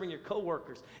start serving your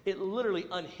coworkers, it literally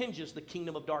unhinges the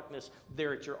kingdom of darkness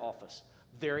there at your office,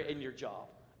 there in your job.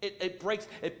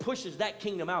 It pushes that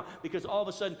kingdom out because all of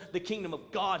a sudden the kingdom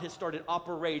of God has started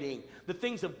operating. The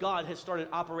things of God has started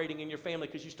operating in your family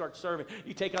because you start serving.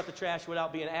 You take out the trash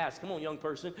without being asked. Come on, young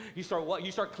person. You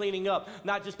start cleaning up,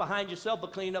 not just behind yourself,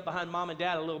 but cleaning up behind mom and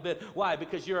dad a little bit. Why?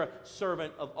 Because you're a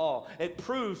servant of all. It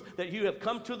proves that you have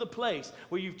come to the place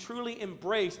where you've truly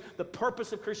embraced the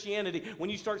purpose of Christianity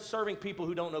when you start serving people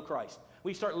who don't know Christ.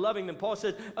 We start loving them. Paul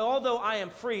says, although I am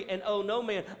free and owe no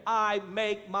man, I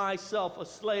make myself a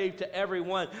slave to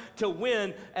everyone to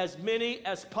win as many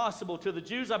as possible. To the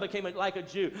Jews, I became like a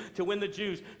Jew to win the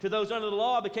Jews. To those under the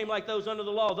law, I became like those under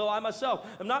the law, though I myself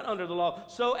am not under the law,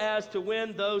 so as to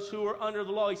win those who are under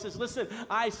the law. He says, listen,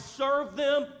 I serve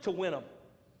them to win them.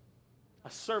 I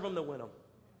serve them to win them.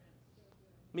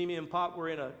 Mimi and Pop were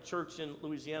in a church in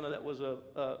Louisiana that was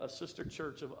a sister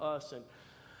church of us and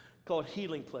called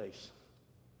Healing Place.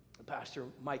 Pastor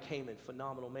McCain,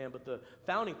 phenomenal man, but the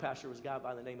founding pastor was a guy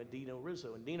by the name of Dino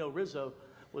Rizzo. And Dino Rizzo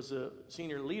was a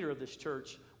senior leader of this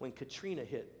church when Katrina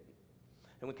hit.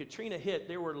 And when Katrina hit,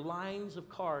 there were lines of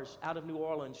cars out of New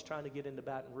Orleans trying to get into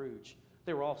Baton Rouge.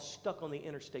 They were all stuck on the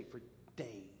interstate for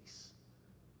days.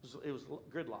 It was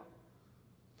gridlock.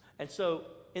 And so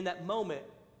in that moment,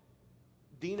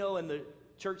 Dino and the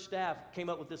church staff came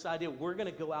up with this idea, we're going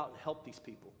to go out and help these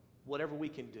people, whatever we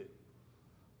can do.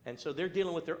 And so they're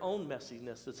dealing with their own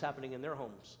messiness that's happening in their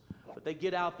homes. But they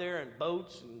get out there in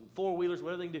boats and four-wheelers,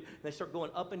 whatever they can do, and they start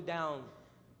going up and down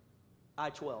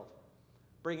I-12,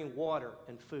 bringing water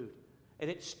and food. And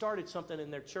it started something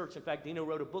in their church. In fact, Dino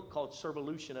wrote a book called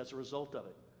Servolution as a result of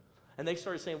it. And they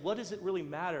started saying, what does it really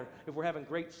matter if we're having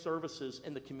great services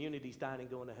and the community's dying and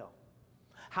going to hell?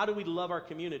 How do we love our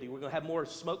community? We're going to have more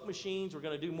smoke machines. We're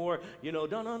going to do more,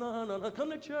 no,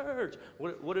 come to church.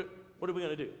 What are we going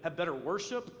to do? Have better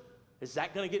worship? Is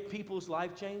that going to get people's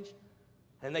life changed?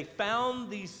 And they found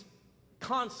these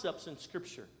concepts in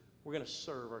Scripture. We're going to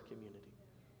serve our community.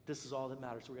 This is all that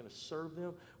matters. We're going to serve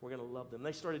them. We're going to love them.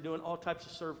 They started doing all types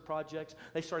of serve projects.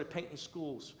 They started painting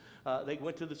schools. They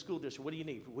went to the school district. What do you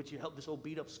need? Would you help this old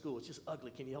beat-up school? It's just ugly.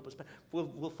 Can you help us?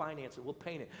 We'll finance it. We'll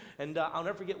paint it. And I'll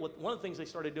never forget one of the things they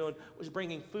started doing was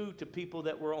bringing food to people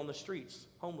that were on the streets,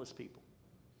 homeless people.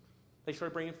 They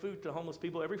started bringing food to homeless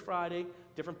people every Friday,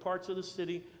 different parts of the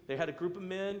city. They had a group of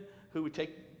men who would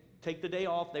take the day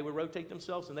off. They would rotate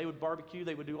themselves, and they would barbecue.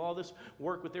 They would do all this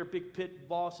work with their big pit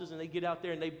bosses, and they get out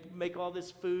there, and they make all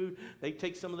this food. They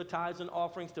take some of the tithes and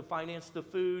offerings to finance the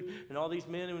food, and all these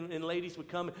men and ladies would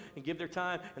come and give their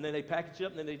time, and then they package it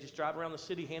up, and then they just drive around the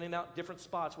city handing out different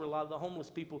spots where a lot of the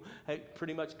homeless people had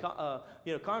pretty much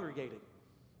congregated.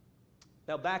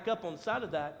 Now, back up on the side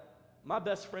of that, my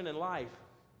best friend in life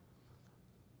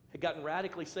had gotten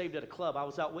radically saved at a club. I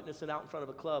was out witnessing out in front of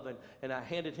a club, and I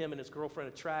handed him and his girlfriend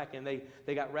a tract, and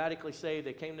they got radically saved.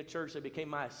 They came to church. They became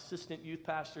my assistant youth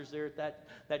pastors there at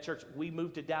that church. We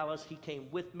moved to Dallas. He came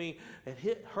with me, and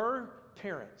her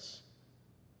parents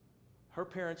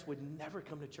would never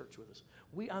come to church with us.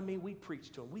 We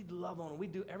preached to them. We'd love on them.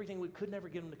 We'd do everything. We could never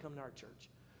get them to come to our church.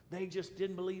 They just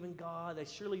didn't believe in God. They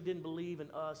surely didn't believe in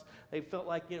us. They felt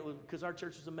like, because our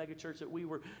church was a mega church, that we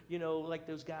were, like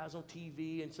those guys on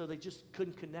TV, and so they just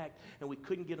couldn't connect, and we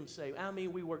couldn't get them saved.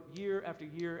 We worked year after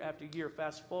year after year.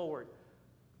 Fast forward,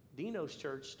 Dino's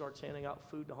church starts handing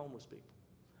out food to homeless people.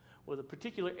 Well, the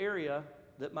particular area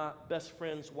that my best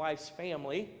friend's wife's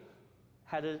family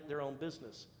had their own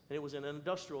business, and it was in an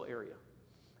industrial area.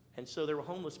 And so there were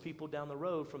homeless people down the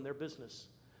road from their business.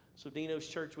 So Dino's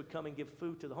church would come and give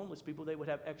food to the homeless people. They would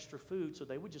have extra food, so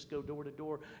they would just go door to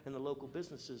door in the local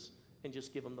businesses and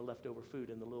just give them the leftover food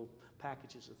in the little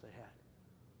packages that they had.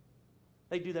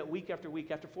 They do that week after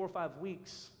week. After 4 or 5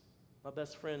 weeks, my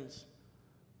best friend's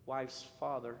wife's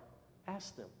father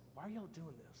asked them, why are y'all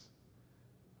doing this?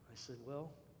 I said,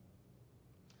 well,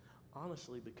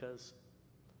 honestly, because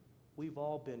we've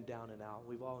all been down and out.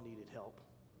 We've all needed help.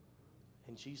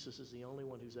 And Jesus is the only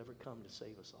one who's ever come to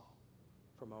save us all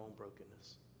from our own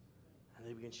brokenness. And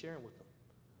they began sharing with them.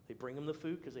 They bring them the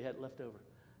food because they had it left over.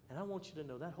 And I want you to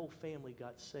know that whole family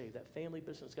got saved. That family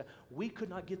business we could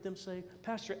not get them saved.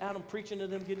 Pastor Adam preaching to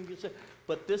them, getting saved.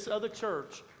 But this other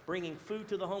church bringing food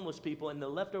to the homeless people and the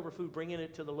leftover food, bringing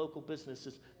it to the local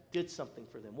businesses, did something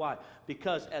for them. Why?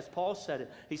 Because as Paul said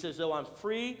it, he says, though I'm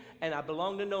free and I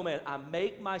belong to no man, I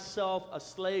make myself a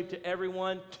slave to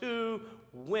everyone to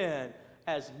win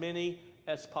as many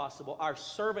as possible. Our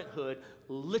servanthood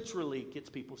literally gets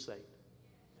people saved.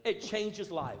 It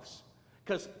changes lives.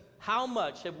 Because How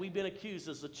much have we been accused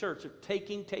as a church of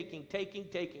taking? And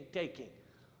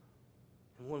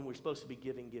when we're supposed to be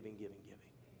giving.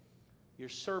 Your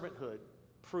servanthood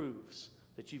proves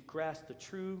that you've grasped the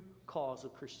true cause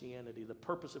of Christianity, the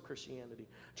purpose of Christianity.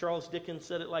 Charles Dickens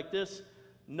said it like this: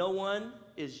 no one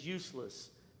is useless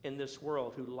in this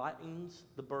world who lightens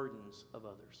the burdens of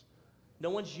others. No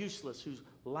one's useless who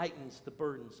lightens the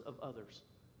burdens of others.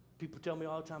 People tell me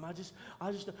all the time, I just,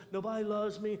 nobody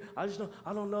loves me. I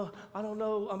don't know.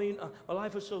 I mean, my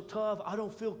life is so tough. I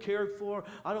don't feel cared for.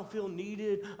 I don't feel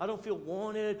needed. I don't feel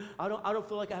wanted. I don't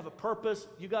feel like I have a purpose.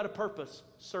 You got a purpose.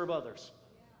 Serve others.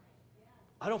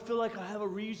 I don't feel like I have a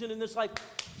reason in this life.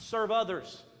 Serve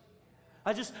others.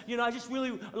 I just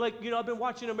really, I've been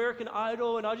watching American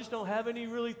Idol, and I just don't have any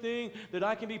really thing that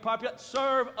I can be popular.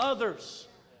 Serve others.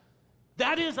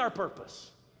 That is our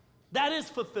purpose. That is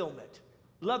fulfillment.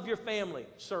 Love your family,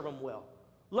 serve them well.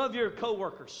 Love your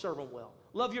coworkers, serve them well.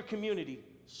 Love your community,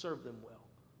 serve them well.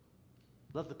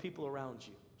 Love the people around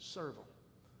you, serve them.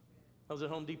 I was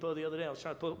at Home Depot the other day. I was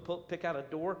trying to pick out a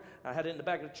door. I had it in the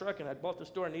back of the truck, and I bought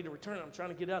this door. I need to return it. I'm trying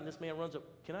to get it out, and this man runs up.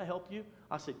 Can I help you?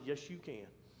 I said, yes, you can.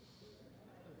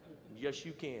 Yes,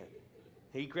 you can.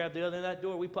 He grabbed the other end of that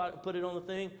door. We put it on the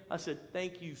thing. I said,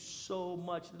 thank you so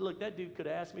much. Look, that dude could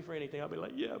have asked me for anything. I'd be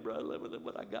like, yeah, bro, I live with it.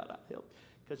 What I got, I'll help.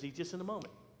 Because he's just in the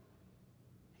moment.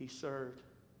 He served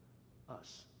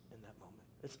us in that moment.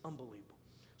 It's unbelievable.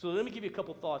 So let me give you a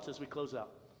couple thoughts as we close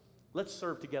out. Let's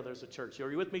serve together as a church. Are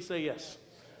you with me? Say yes.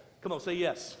 Come on, say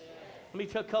yes. Let me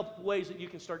tell you a couple ways that you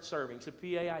can start serving. So,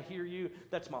 PA, I hear you.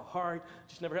 That's my heart.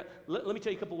 Just never had. Let me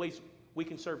tell you a couple ways we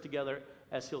can serve together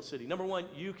as Hill City. Number one,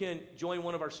 you can join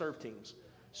one of our serve teams.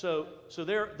 So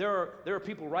there are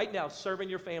people right now serving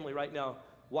your family right now,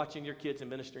 watching your kids and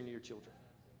ministering to your children.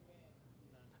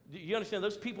 Do you understand?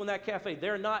 Those people in that cafe,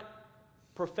 they're not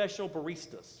professional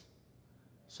baristas.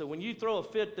 So when you throw a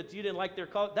fit that you didn't like their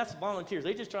call, that's volunteers.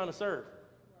 They're just trying to serve.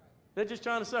 They're just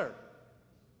trying to serve.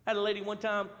 I had a lady one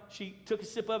time, she took a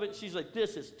sip of it, and she's like,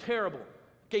 this is terrible.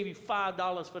 Gave you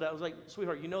 $5 for that. I was like,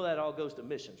 sweetheart, you know that all goes to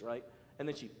missions, right? And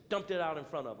then she dumped it out in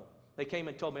front of them. They came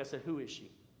and told me. I said, who is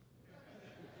she?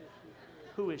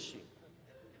 Who is she?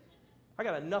 I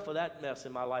got enough of that mess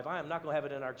in my life. I am not going to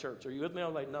have it in our church. Are you with me?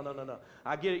 I'm like, no.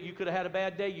 I get it. You could have had a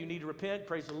bad day. You need to repent.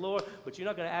 Praise the Lord. But you're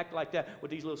not going to act like that with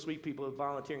these little sweet people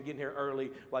volunteering, getting here early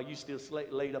while you still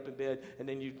laid up in bed, and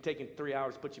then you taking 3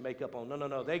 hours to put your makeup on.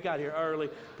 No. They got here early,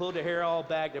 pulled their hair all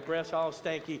back, their breasts all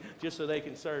stanky, just so they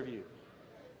can serve you.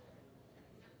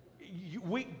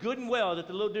 Good and well that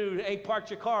the little dude ain't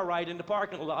parked your car right in the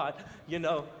parking lot,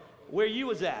 where you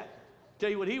was at. Tell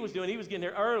you what he was doing. He was getting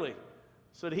there early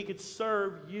so that he could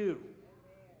serve you.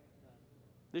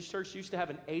 This church used to have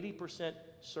an 80%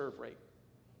 serve rate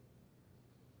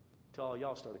until all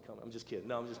y'all started coming. I'm just kidding.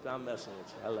 No, I'm messing with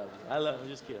you. I love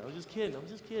you. I'm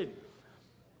just kidding.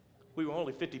 We were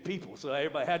only 50 people, so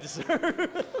everybody had to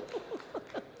serve.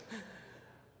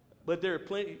 But there are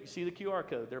plenty, you see the QR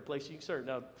code, there are places you can serve.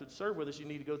 Now, to serve with us, you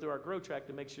need to go through our grow track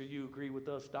to make sure you agree with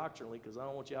us doctrinally, because I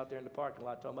don't want you out there in the parking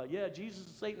lot talking about, yeah, Jesus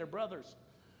and Satan are brothers.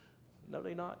 No,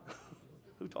 they're not.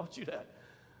 Who taught you that?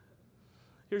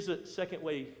 Here's the second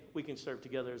way we can serve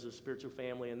together as a spiritual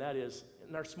family, and that is,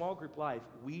 in our small group life,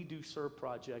 we do serve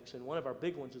projects, and one of our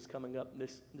big ones is coming up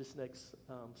this next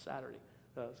Saturday,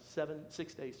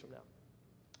 6 days from now.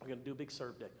 We're going to do a big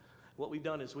serve day. What we've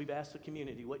done is we've asked the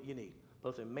community what you need,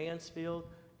 both in Mansfield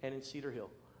and in Cedar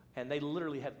Hill. And they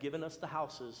literally have given us the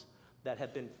houses that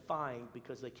have been fined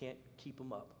because they can't keep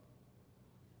them up.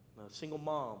 A single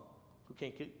mom who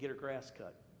can't get her grass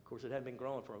cut. Of course, it hadn't been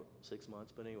growing for 6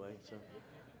 months, but anyway, so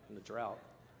in the drought.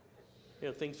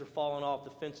 Things are falling off,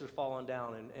 the fence are falling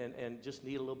down, and just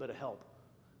need a little bit of help.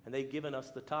 And they've given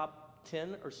us the top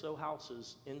 10 or so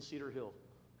houses in Cedar Hill.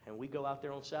 And we go out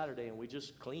there on Saturday and we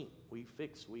just clean, we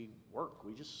fix, we work,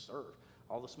 we just serve.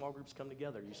 All the small groups come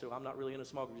together. You say, well, I'm not really in a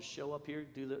small group. Just show up here,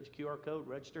 do the QR code,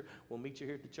 register. We'll meet you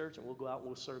here at the church, and we'll go out and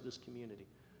we'll serve this community.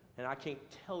 And I can't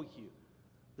tell you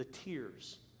the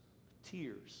tears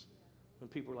when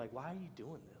people are like, why are you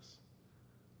doing this?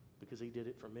 Because he did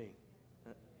it for me,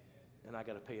 and I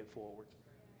got to pay it forward.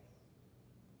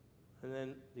 And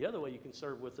then the other way you can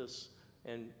serve with us,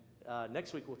 and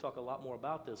next week we'll talk a lot more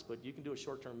about this, but you can do a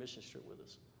short-term mission trip with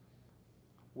us.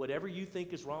 Whatever you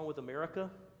think is wrong with America,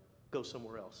 go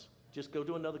somewhere else. Just go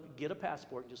to get a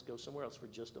passport and just go somewhere else for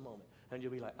just a moment. And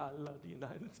you'll be like, I love the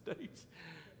United States.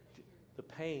 The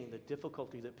pain, the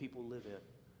difficulty that people live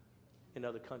in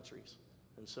other countries.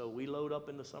 And so we load up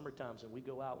in the summer times and we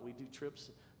go out and we do trips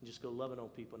and just go loving on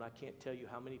people. And I can't tell you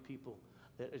how many people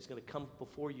that is going to come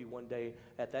before you one day,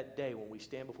 at that day when we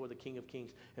stand before the King of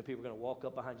Kings, and people are going to walk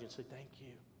up behind you and say, thank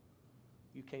you.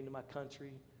 You came to my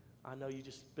country. I know you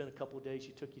just spent a couple of days.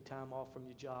 You took your time off from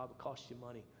your job. It cost you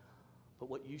money. But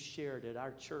what you shared at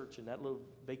our church and that little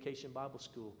vacation Bible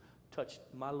school touched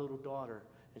my little daughter,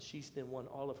 and she's then won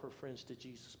all of her friends to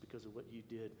Jesus because of what you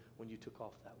did when you took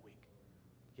off that week.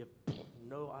 You have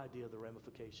no idea the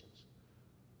ramifications.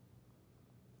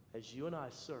 As you and I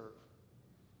serve,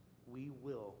 we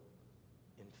will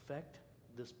infect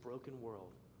this broken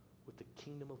world with the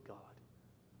kingdom of God.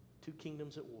 Two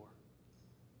kingdoms at war.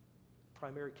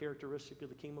 Primary characteristic of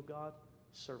the kingdom of God,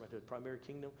 servanthood. Primary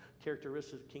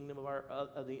characteristic of the kingdom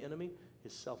of the enemy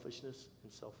is selfishness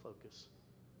and self-focus.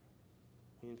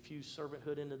 We infuse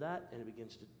servanthood into that, and it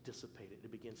begins to dissipate it.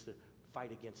 It begins to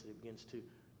fight against it. It begins to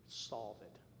solve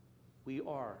it. We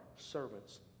are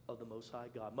servants of the Most High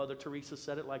God. Mother Teresa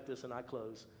said it like this, and I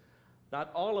close.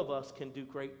 Not all of us can do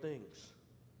great things,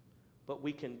 but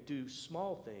we can do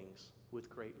small things with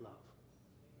great love.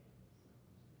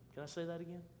 Can I say that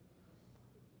again?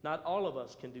 Not all of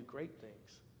us can do great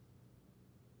things,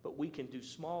 but we can do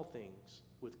small things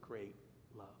with great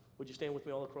love. Would you stand with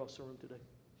me all across the room today?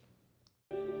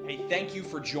 Hey, thank you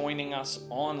for joining us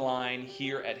online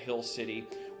here at Hill City.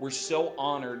 We're so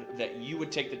honored that you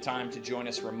would take the time to join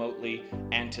us remotely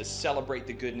and to celebrate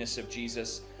the goodness of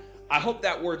Jesus. I hope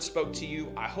that word spoke to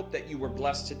you. I hope that you were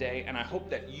blessed today, and I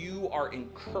hope that you are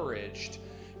encouraged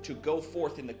to go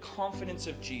forth in the confidence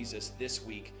of Jesus this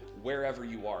week, wherever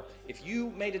you are. If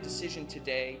you made a decision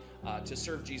today to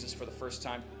serve Jesus for the first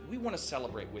time, we want to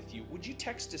celebrate with you. Would you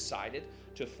text DECIDED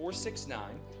to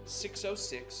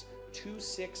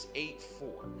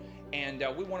 469-606-2684? And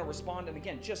we want to respond, and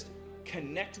again, just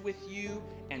connect with you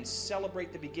and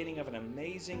celebrate the beginning of an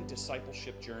amazing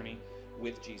discipleship journey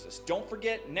with Jesus. Don't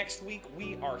forget, next week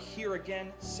we are here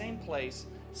again, same place,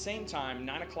 same time,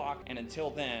 9 o'clock. And until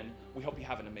then, we hope you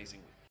have an amazing week.